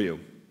 woohoo, I know you.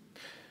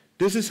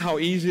 This is how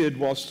easy it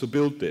was to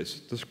build this.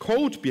 The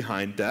code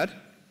behind that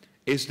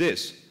is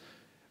this.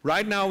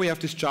 Right now we have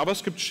this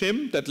JavaScript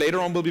shim that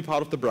later on will be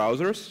part of the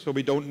browsers, so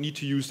we don't need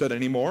to use that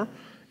anymore.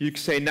 You can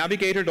say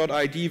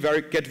navigator.id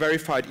get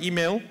verified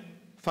email,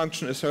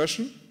 function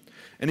assertion.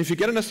 And if you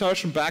get an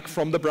assertion back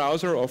from the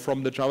browser or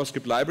from the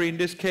JavaScript library in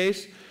this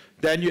case,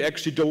 then you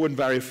actually go and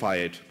verify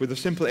it with a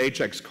simple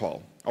AJAX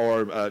call,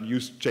 or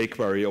use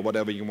jQuery or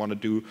whatever you want to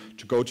do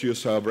to go to your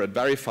server and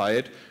verify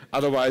it.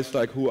 Otherwise,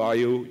 like, who are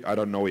you? I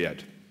don't know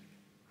yet.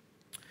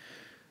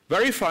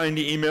 Verifying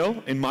the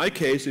email, in my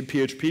case in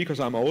PHP, because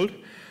I'm old,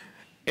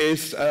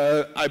 is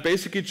I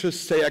basically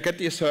just say I get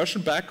the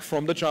assertion back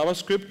from the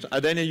JavaScript, I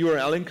then a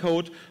URL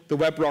encode, the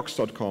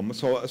webrocks.com.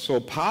 So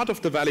part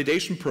of the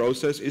validation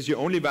process is you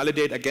only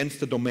validate against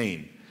the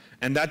domain.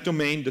 And that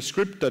domain, the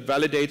script that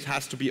validates,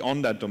 has to be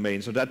on that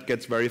domain, so that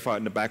gets verified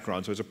in the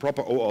background. So there's a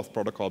proper OAuth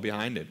protocol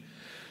behind it.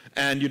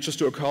 And you just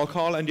do a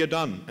call, and you're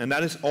done. And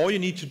that is all you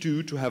need to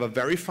do to have a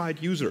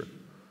verified user.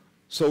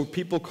 So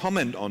people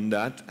comment on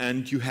that,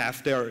 and you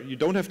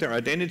don't have their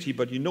identity,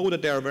 but you know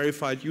that they're a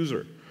verified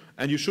user.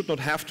 And you should not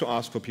have to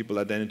ask for people's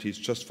identities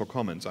just for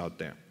comments out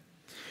there.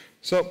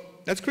 So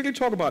let's quickly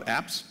talk about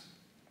apps.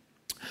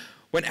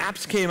 When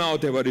apps came out,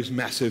 they were this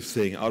massive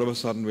thing. All of a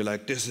sudden, we're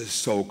like, this is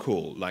so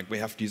cool. Like, we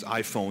have these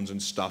iPhones and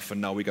stuff,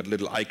 and now we got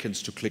little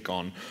icons to click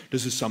on.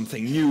 This is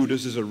something new.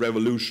 This is a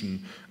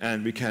revolution,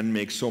 and we can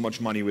make so much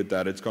money with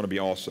that. It's going to be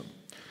awesome.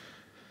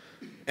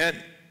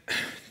 And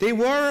they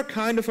were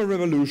kind of a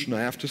revolution, I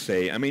have to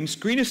say. I mean,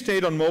 screen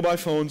estate on mobile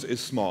phones is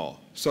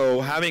small.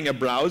 So having a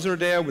browser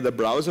there with a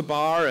browser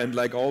bar and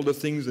like all the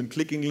things and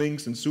clicking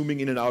links and zooming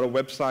in and out of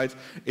websites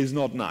is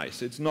not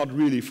nice. It's not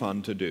really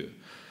fun to do.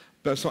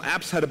 So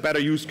apps had a better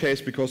use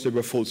case because they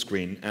were full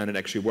screen and it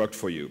actually worked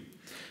for you.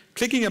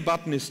 Clicking a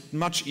button is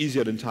much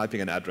easier than typing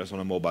an address on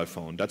a mobile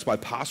phone. That's why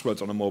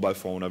passwords on a mobile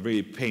phone are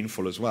really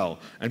painful as well.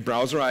 And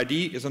browser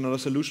ID is another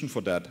solution for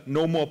that.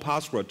 No more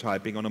password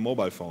typing on a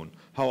mobile phone.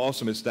 How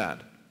awesome is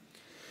that?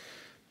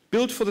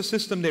 Built for the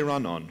system they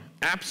run on.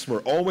 Apps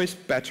were always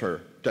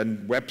better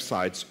than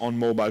websites on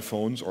mobile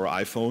phones or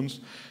iPhones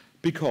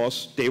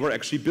because they were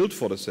actually built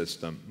for the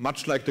system.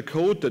 Much like the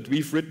code that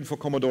we've written for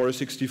Commodore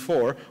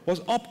 64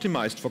 was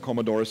optimized for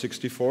Commodore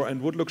 64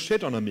 and would look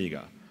shit on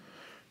Amiga.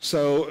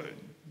 So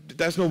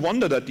there's no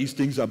wonder that these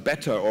things are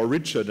better or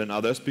richer than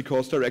others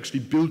because they're actually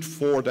built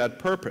for that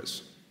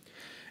purpose.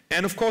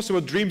 And of course there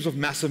were dreams of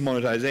massive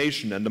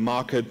monetization, and the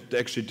market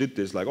actually did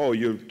this, like, oh,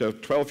 the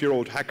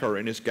 12-year-old hacker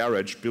in his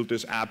garage built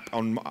this app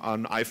on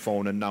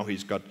iPhone and now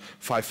he's got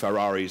 5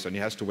 Ferraris and he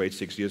has to wait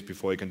 6 years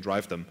before he can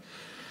drive them.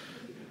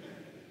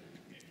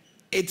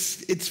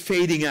 It's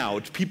fading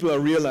out. People are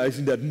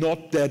realizing that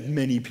not that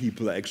many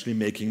people are actually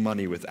making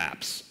money with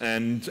apps.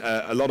 And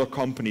a lot of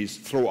companies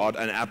throw out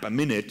an app a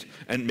minute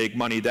and make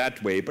money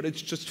that way, but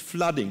it's just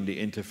flooding the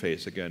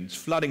interface again. It's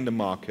flooding the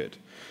market.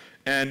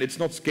 And it's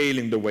not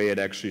scaling the way it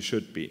actually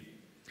should be.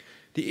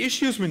 The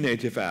issues with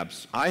native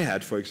apps, I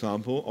had, for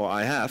example, or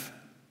I have,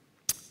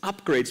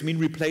 upgrades mean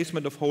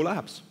replacement of whole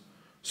apps.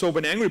 So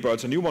when Angry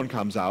Birds, a new one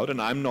comes out, and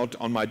I'm not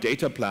on my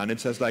data plan, it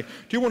says like,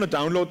 do you want to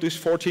download this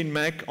 14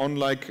 meg on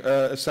like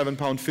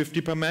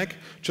 £7.50 per meg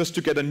just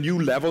to get a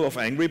new level of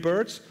Angry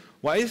Birds?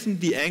 Why isn't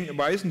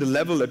the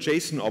level a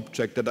JSON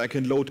object that I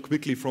can load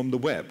quickly from the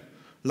web?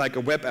 Like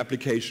a web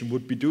application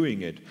would be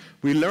doing it.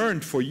 We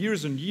learned for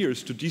years and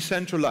years to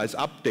decentralize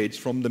updates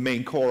from the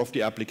main core of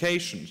the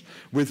applications.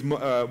 With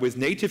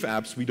native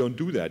apps, we don't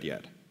do that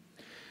yet.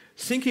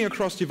 Syncing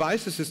across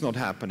devices is not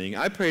happening.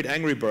 I played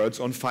Angry Birds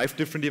on 5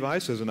 different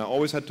devices, and I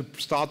always had to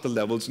start the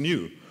levels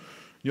new.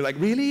 You're like,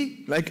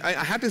 really? Like, I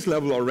had this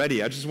level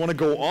already. I just want to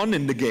go on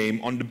in the game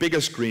on the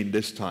bigger screen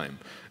this time.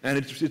 And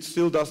it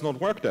still does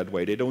not work that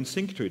way. They don't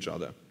sync to each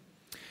other.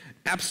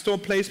 App Store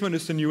placement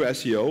is the new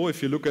SEO.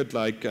 If you look at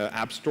like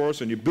app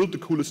stores and you build the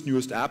coolest,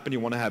 newest app and you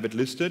want to have it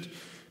listed,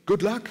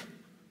 good luck.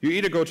 You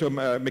either go to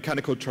a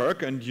Mechanical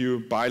Turk and you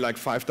buy like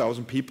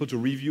 5,000 people to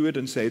review it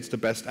and say it's the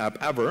best app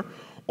ever,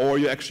 or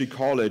you actually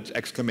call it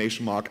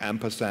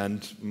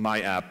 !ampersand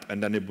my app,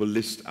 and then it will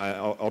list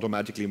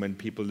automatically when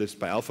people list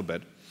by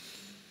alphabet.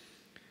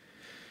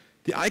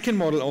 The icon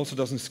model also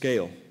doesn't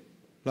scale.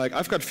 Like,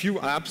 I've got few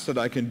apps that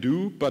I can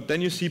do, but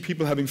then you see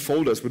people having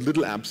folders with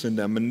little apps in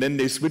them, and then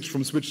they switch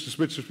from switch to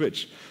switch to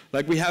switch.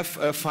 Like, we have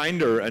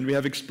Finder and we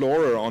have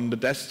Explorer on the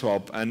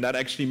desktop, and that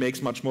actually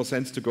makes much more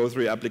sense to go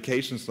through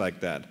applications like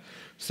that.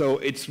 So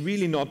it's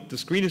really not, the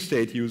screen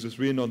estate use is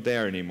really not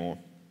there anymore.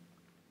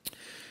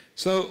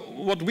 So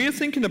what we're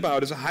thinking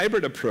about is a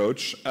hybrid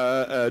approach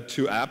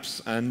to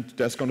apps, and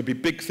there's going to be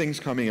big things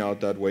coming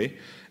out that way.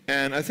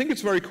 And I think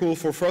it's very cool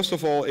for, first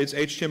of all, it's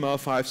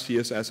HTML5,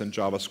 CSS, and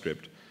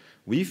JavaScript.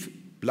 We've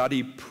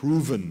bloody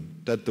proven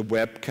that the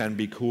web can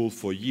be cool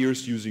for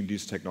years using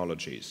these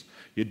technologies.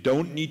 You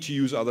don't need to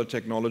use other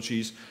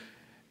technologies.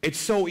 It's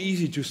so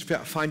easy to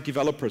find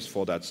developers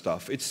for that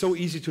stuff. It's so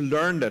easy to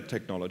learn that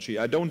technology.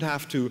 I don't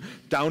have to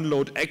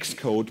download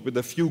Xcode with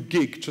a few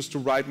gig just to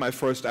write my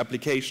first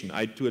application.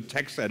 I do a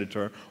text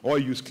editor or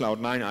use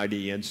Cloud9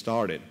 IDE and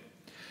start it.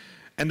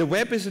 And the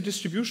web is a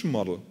distribution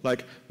model.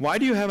 Like, why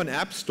do you have an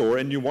app store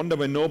and you wonder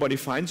when nobody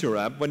finds your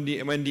app when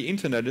the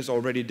internet is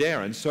already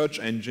there, and search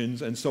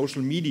engines and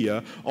social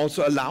media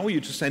also allow you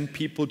to send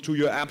people to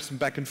your apps and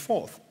back and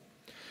forth?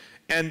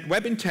 And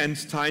web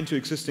intents tie into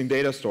existing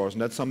data stores,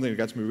 and that's something that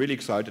gets me really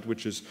excited,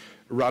 which is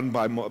run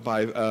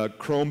by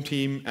Chrome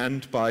team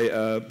and by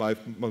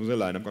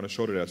Mozilla, and I'm going to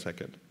show it in a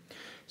second.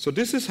 So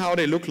this is how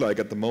they look like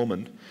at the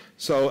moment.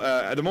 So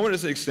at the moment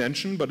it's an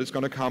extension, but it's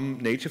going to come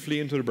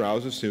natively into the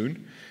browser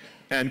soon.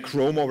 And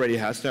Chrome already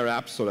has their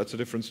apps, so that's a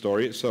different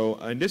story. So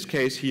in this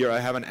case here,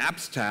 I have an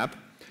Apps tab,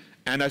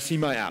 and I see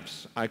my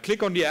apps. I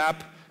click on the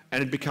app,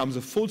 and it becomes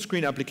a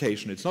full-screen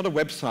application. It's not a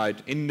website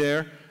in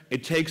there.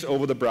 It takes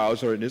over the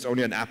browser, and there's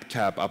only an app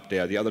tab up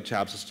there. The other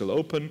tabs are still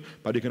open,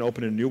 but you can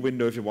open a new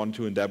window if you want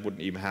to, and that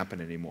wouldn't even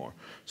happen anymore.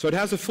 So it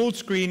has a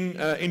full-screen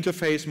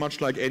interface, much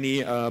like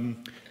any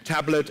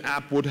tablet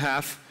app would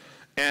have.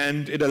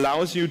 And it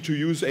allows you to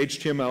use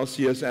HTML,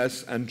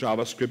 CSS, and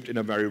JavaScript in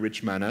a very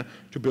rich manner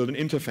to build an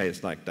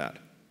interface like that.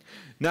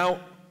 Now,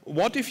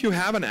 what if you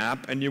have an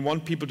app and you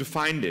want people to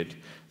find it?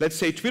 Let's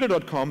say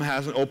Twitter.com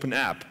has an open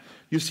app.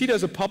 You see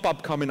there's a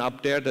pop-up coming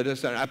up there that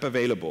is an app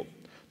available.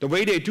 The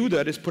way they do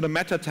that is put a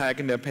meta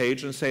tag in their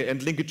page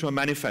and link it to a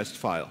manifest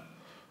file.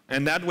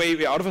 And that way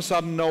we all of a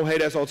sudden know, hey,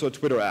 there's also a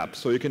Twitter app.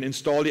 So you can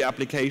install the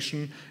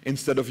application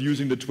instead of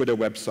using the Twitter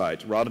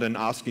website, rather than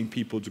asking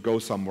people to go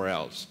somewhere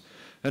else.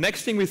 The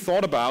next thing we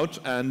thought about,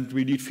 and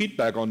we need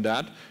feedback on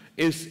that,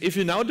 is if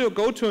you now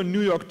go to a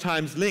New York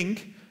Times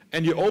link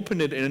and you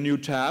open it in a new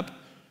tab,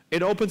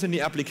 it opens in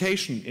the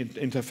application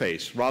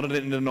interface rather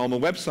than in the normal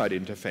website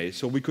interface.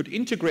 So we could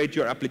integrate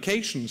your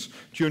applications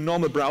to your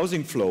normal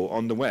browsing flow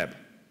on the web.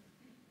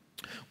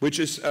 which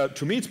is,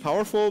 to me, it's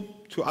powerful.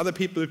 To other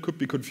people, it could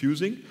be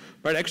confusing,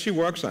 but it actually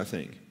works, I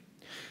think.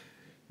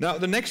 Now,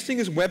 the next thing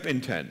is web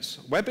intents.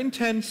 Web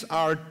intents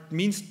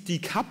means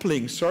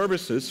decoupling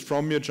services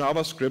from your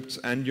JavaScripts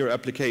and your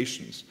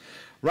applications.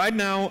 Right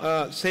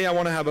now, say I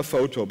want to have a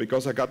photo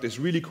because I got this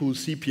really cool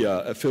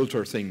sepia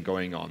filter thing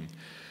going on.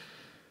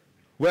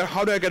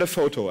 How do I get a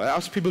photo? I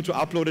ask people to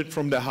upload it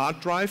from their hard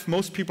drive.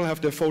 Most people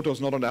have their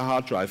photos not on their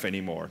hard drive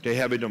anymore. They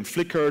have it on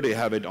Flickr, they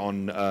have it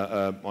on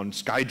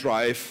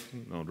SkyDrive,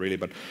 not really,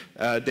 but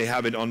they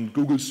have it on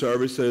Google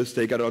services,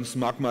 they got it on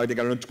SmugMug, they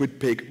got it on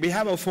TwitPic. We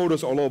have our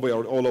photos all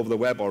over the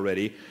web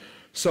already.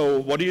 So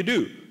what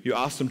do? You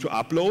ask them to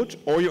upload,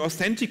 or you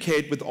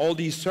authenticate with all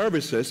these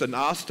services and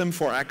ask them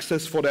for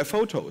access for their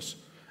photos.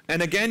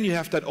 And again, you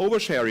have that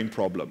oversharing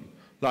problem.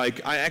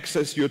 Like, I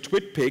access your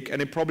TwitPic, and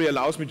it probably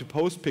allows me to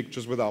post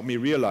pictures without me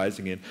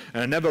realizing it.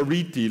 And I never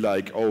read the,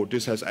 like, oh,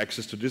 this has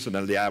access to this, and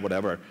then, yeah,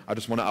 whatever. I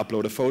just want to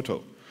upload a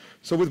photo.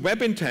 So with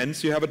web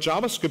intents, you have a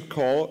JavaScript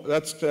call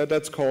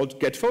that's called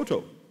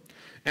getPhoto.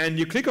 And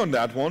you click on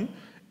that one,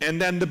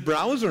 and then the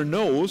browser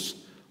knows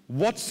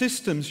what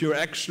systems you're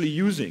actually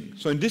using.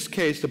 So in this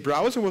case, the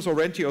browser was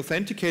already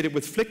authenticated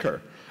with Flickr.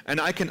 And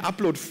I can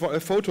upload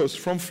photos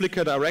from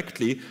Flickr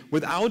directly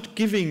without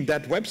giving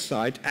that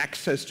website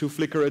access to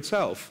Flickr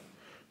itself.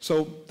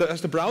 So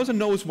as the browser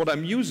knows what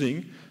I'm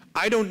using,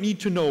 I don't need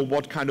to know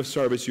what kind of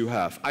service you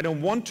have. I don't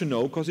want to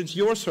know because it's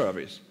your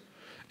service.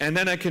 And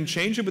then I can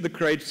change it with the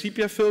create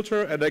sepia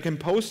filter, and I can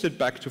post it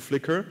back to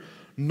Flickr,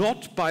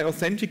 not by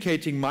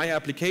authenticating my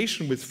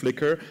application with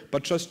Flickr,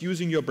 but just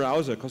using your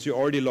browser because you're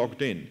already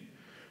logged in.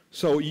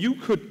 So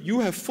you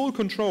have full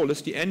control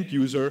as the end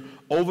user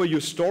over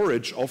your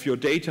storage of your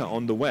data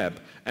on the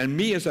web. And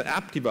me as an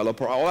app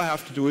developer, all I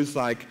have to do is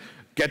like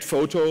get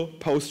photo,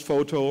 post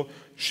photo,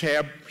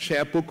 share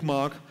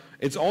bookmark.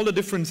 It's all the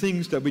different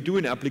things that we do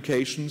in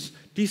applications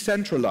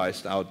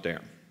decentralized out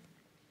there.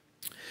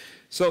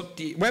 So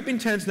the web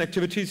intents and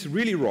activities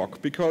really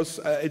rock because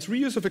it's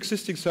reuse of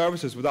existing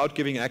services without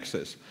giving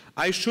access.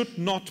 I should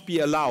not be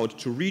allowed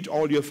to read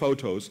all your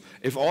photos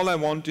if all I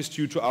want is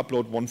you to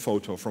upload one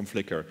photo from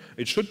Flickr.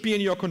 It should be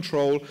in your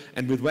control,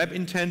 and with web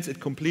intents it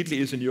completely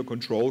is in your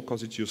control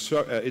because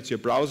it's your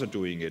browser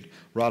doing it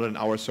rather than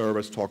our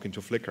servers talking to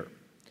Flickr.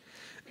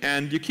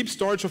 And you keep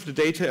storage of the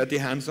data at the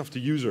hands of the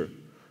user.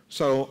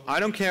 So I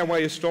don't care where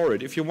you store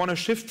it. If you want to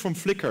shift from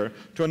Flickr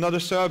to another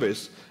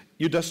service,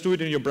 you just do it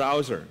in your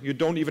browser. You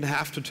don't even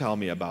have to tell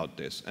me about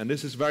this. And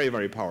this is very,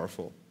 very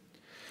powerful.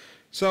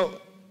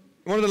 So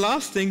one of the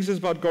last things is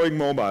about going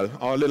mobile,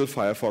 our little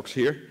Firefox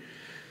here.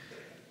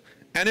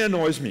 And it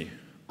annoys me.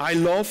 I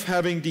love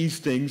having these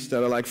things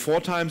that are like 4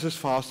 times as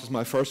fast as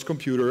my first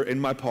computer in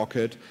my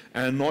pocket.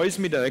 And it annoys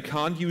me that I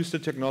can't use the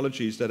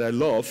technologies that I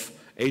love,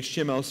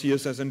 HTML,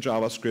 CSS, and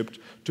JavaScript,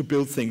 to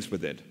build things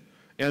with it.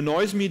 It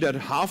annoys me that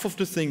half of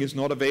the thing is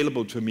not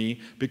available to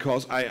me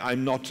because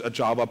I'm not a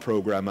Java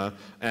programmer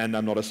and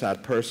I'm not a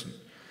sad person.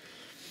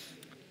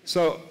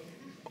 So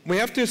we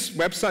have this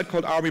website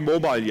called Are We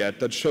Mobile Yet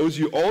that shows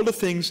you all the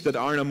things that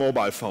are in a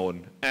mobile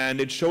phone.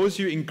 And it shows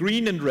you in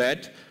green and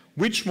red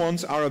which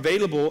ones are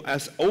available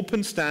as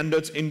open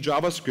standards in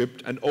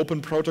JavaScript and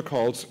open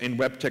protocols in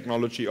web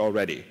technology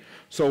already.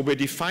 So we're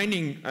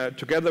defining,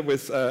 together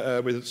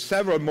with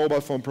several mobile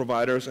phone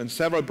providers and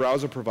several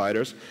browser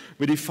providers,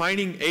 we're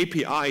defining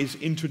APIs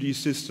into these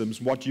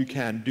systems, what you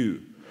can do.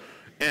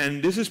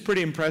 And this is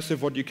pretty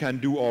impressive what you can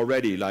do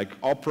already. Like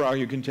Opera,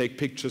 you can take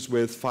pictures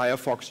with.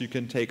 Firefox, you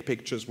can take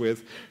pictures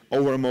with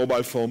over a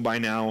mobile phone by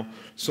now.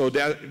 So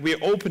we're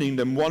opening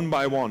them one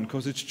by one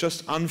because it's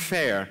just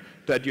unfair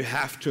that you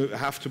have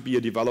to be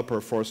a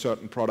developer for a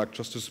certain product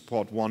just to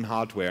support one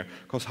hardware,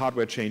 because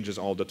hardware changes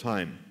all the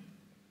time.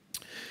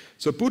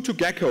 So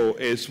boot2gecko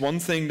is one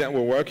thing that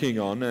we're working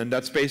on, and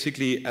that's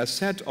basically a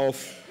set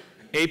of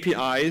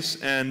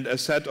APIs and a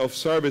set of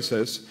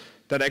services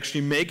that actually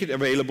make it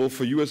available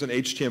for you as an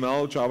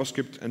HTML,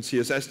 JavaScript, and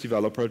CSS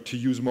developer to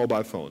use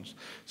mobile phones.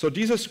 So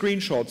these are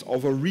screenshots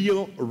of a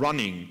real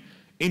running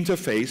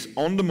interface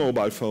on the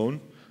mobile phone,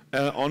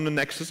 on the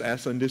Nexus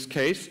S in this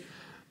case,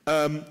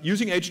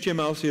 using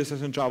HTML,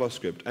 CSS, and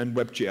JavaScript, and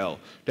WebGL.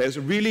 There's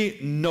really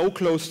no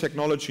closed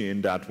technology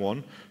in that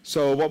one.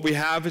 So what we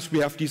have is we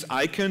have these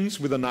icons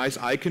with a nice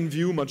icon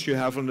view, much you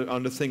have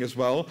on the thing as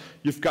well.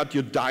 You've got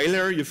your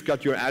dialer, you've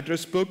got your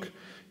address book.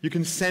 You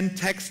can send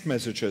text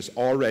messages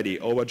already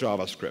over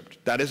JavaScript.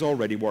 That is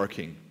already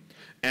working.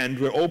 And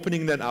we're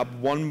opening that up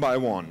one by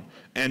one.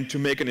 And to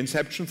make an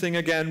inception thing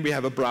again, we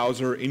have a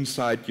browser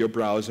inside your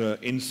browser,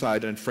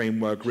 inside a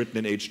framework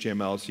written in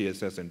HTML,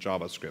 CSS, and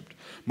JavaScript.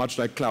 Much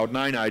like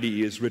Cloud9 IDE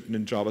is written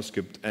in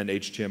JavaScript and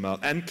HTML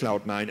and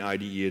Cloud9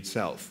 IDE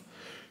itself.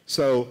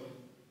 So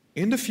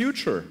in the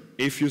future,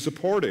 if you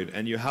support it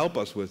and you help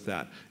us with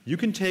that, you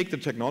can take the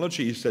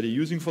technologies that you're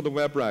using for the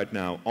web right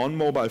now on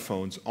mobile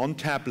phones, on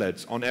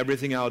tablets, on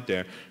everything out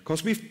there,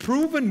 because we've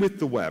proven with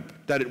the web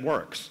that it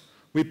works.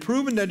 We've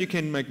proven that you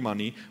can make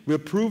money.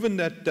 We've proven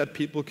that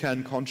people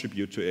can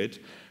contribute to it.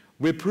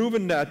 We've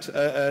proven that,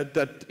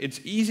 that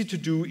it's easy to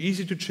do,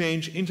 easy to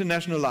change,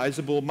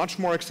 internationalizable, much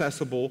more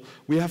accessible.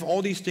 We have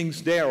all these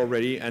things there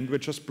already, and we're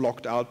just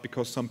blocked out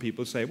because some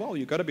people say, well,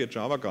 you've got to be a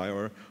Java guy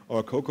or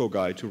a Cocoa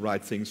guy to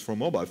write things for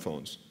mobile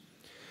phones.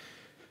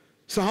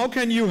 So how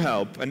can you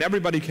help? And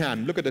everybody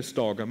can. Look at this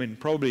dog. I mean,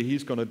 probably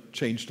he's going to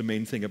change the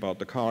main thing about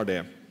the car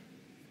there.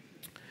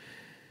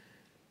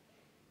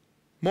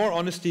 More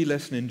honesty,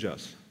 less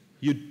ninjas.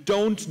 You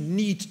don't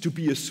need to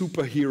be a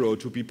superhero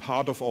to be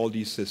part of all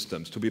these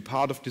systems, to be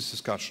part of this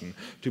discussion,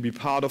 to be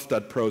part of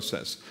that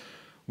process.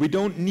 We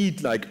don't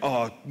need like,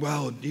 oh,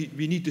 well,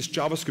 we need this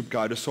JavaScript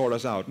guy to sort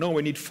us out. No,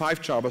 we need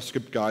 5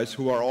 JavaScript guys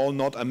who are all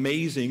not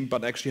amazing,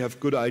 but actually have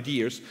good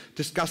ideas,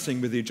 discussing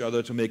with each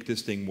other to make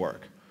this thing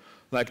work.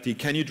 Like the,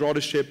 can you draw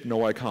the ship?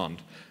 No, I can't.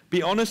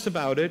 Be honest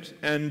about it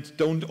and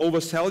don't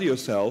oversell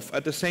yourself.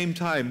 At the same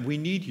time, we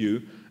need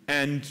you.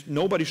 And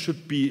nobody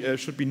should be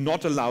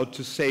not allowed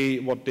to say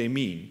what they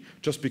mean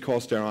just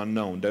because they're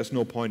unknown. There's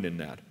no point in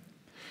that.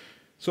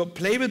 So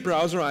play with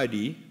browser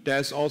ID.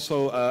 There's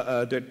also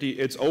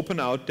it's open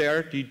out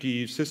there.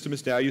 The system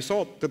is there. You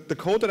saw the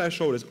code that I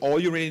showed is all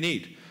you really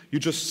need. You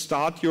just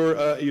start your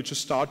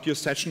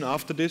session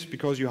after this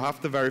because you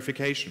have the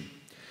verification.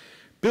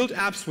 Build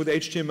apps with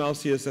HTML,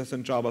 CSS,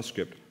 and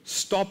JavaScript.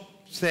 Stop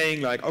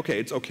saying like, okay,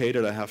 it's okay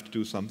that I have to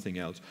do something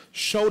else.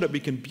 Show that we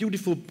can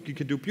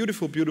do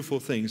beautiful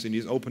things in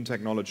these open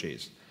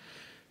technologies.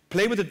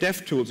 Play with the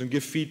dev tools and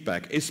give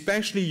feedback,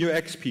 especially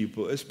UX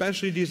people,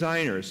 especially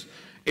designers.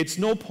 It's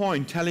no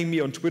point telling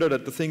me on Twitter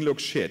that the thing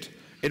looks shit.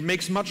 It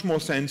makes much more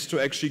sense to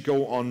actually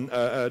go on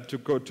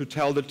to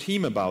tell the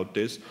team about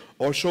this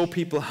or show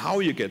people how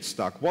you get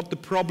stuck, what the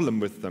problem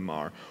with them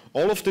are.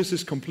 All of this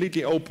is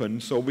completely open,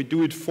 so we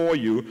do it for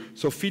you.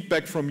 So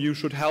feedback from you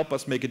should help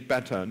us make it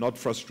better, not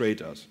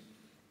frustrate us.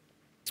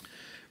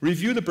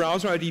 Review the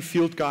browser ID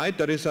field guide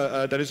that is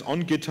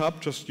on GitHub.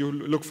 Just you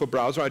look for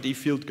browser ID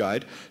field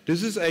guide.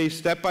 This is a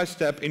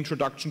step-by-step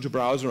introduction to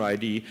browser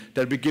ID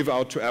that we give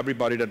out to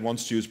everybody that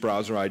wants to use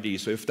browser ID.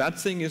 So if that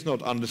thing is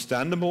not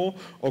understandable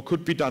or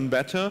could be done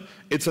better,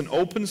 it's an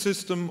open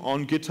system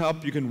on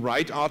GitHub. You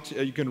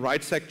can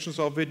write sections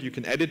of it. You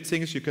can edit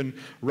things. You can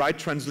write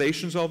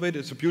translations of it.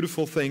 It's a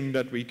beautiful thing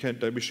that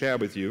we share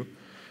with you.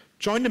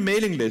 Join the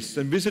mailing list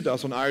and visit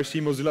us on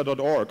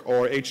ircmozilla.org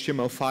or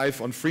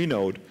HTML5 on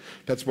Freenode.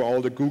 That's where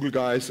all the Google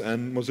guys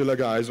and Mozilla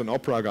guys and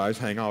Opera guys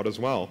hang out as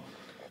well.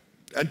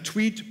 And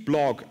tweet,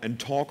 blog, and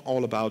talk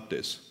all about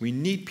this. We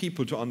need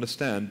people to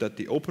understand that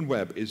the open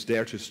web is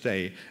there to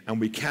stay, and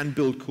we can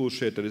build cool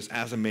shit that is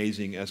as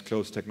amazing as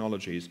closed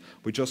technologies.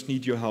 We just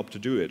need your help to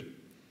do it.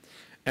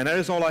 And that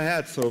is all I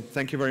had, so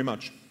thank you very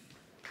much.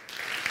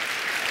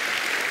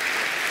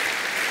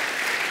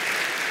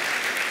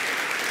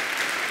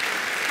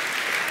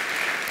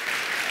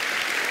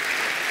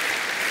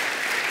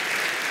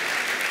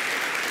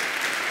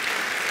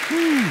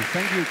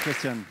 Thank you,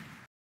 Christian.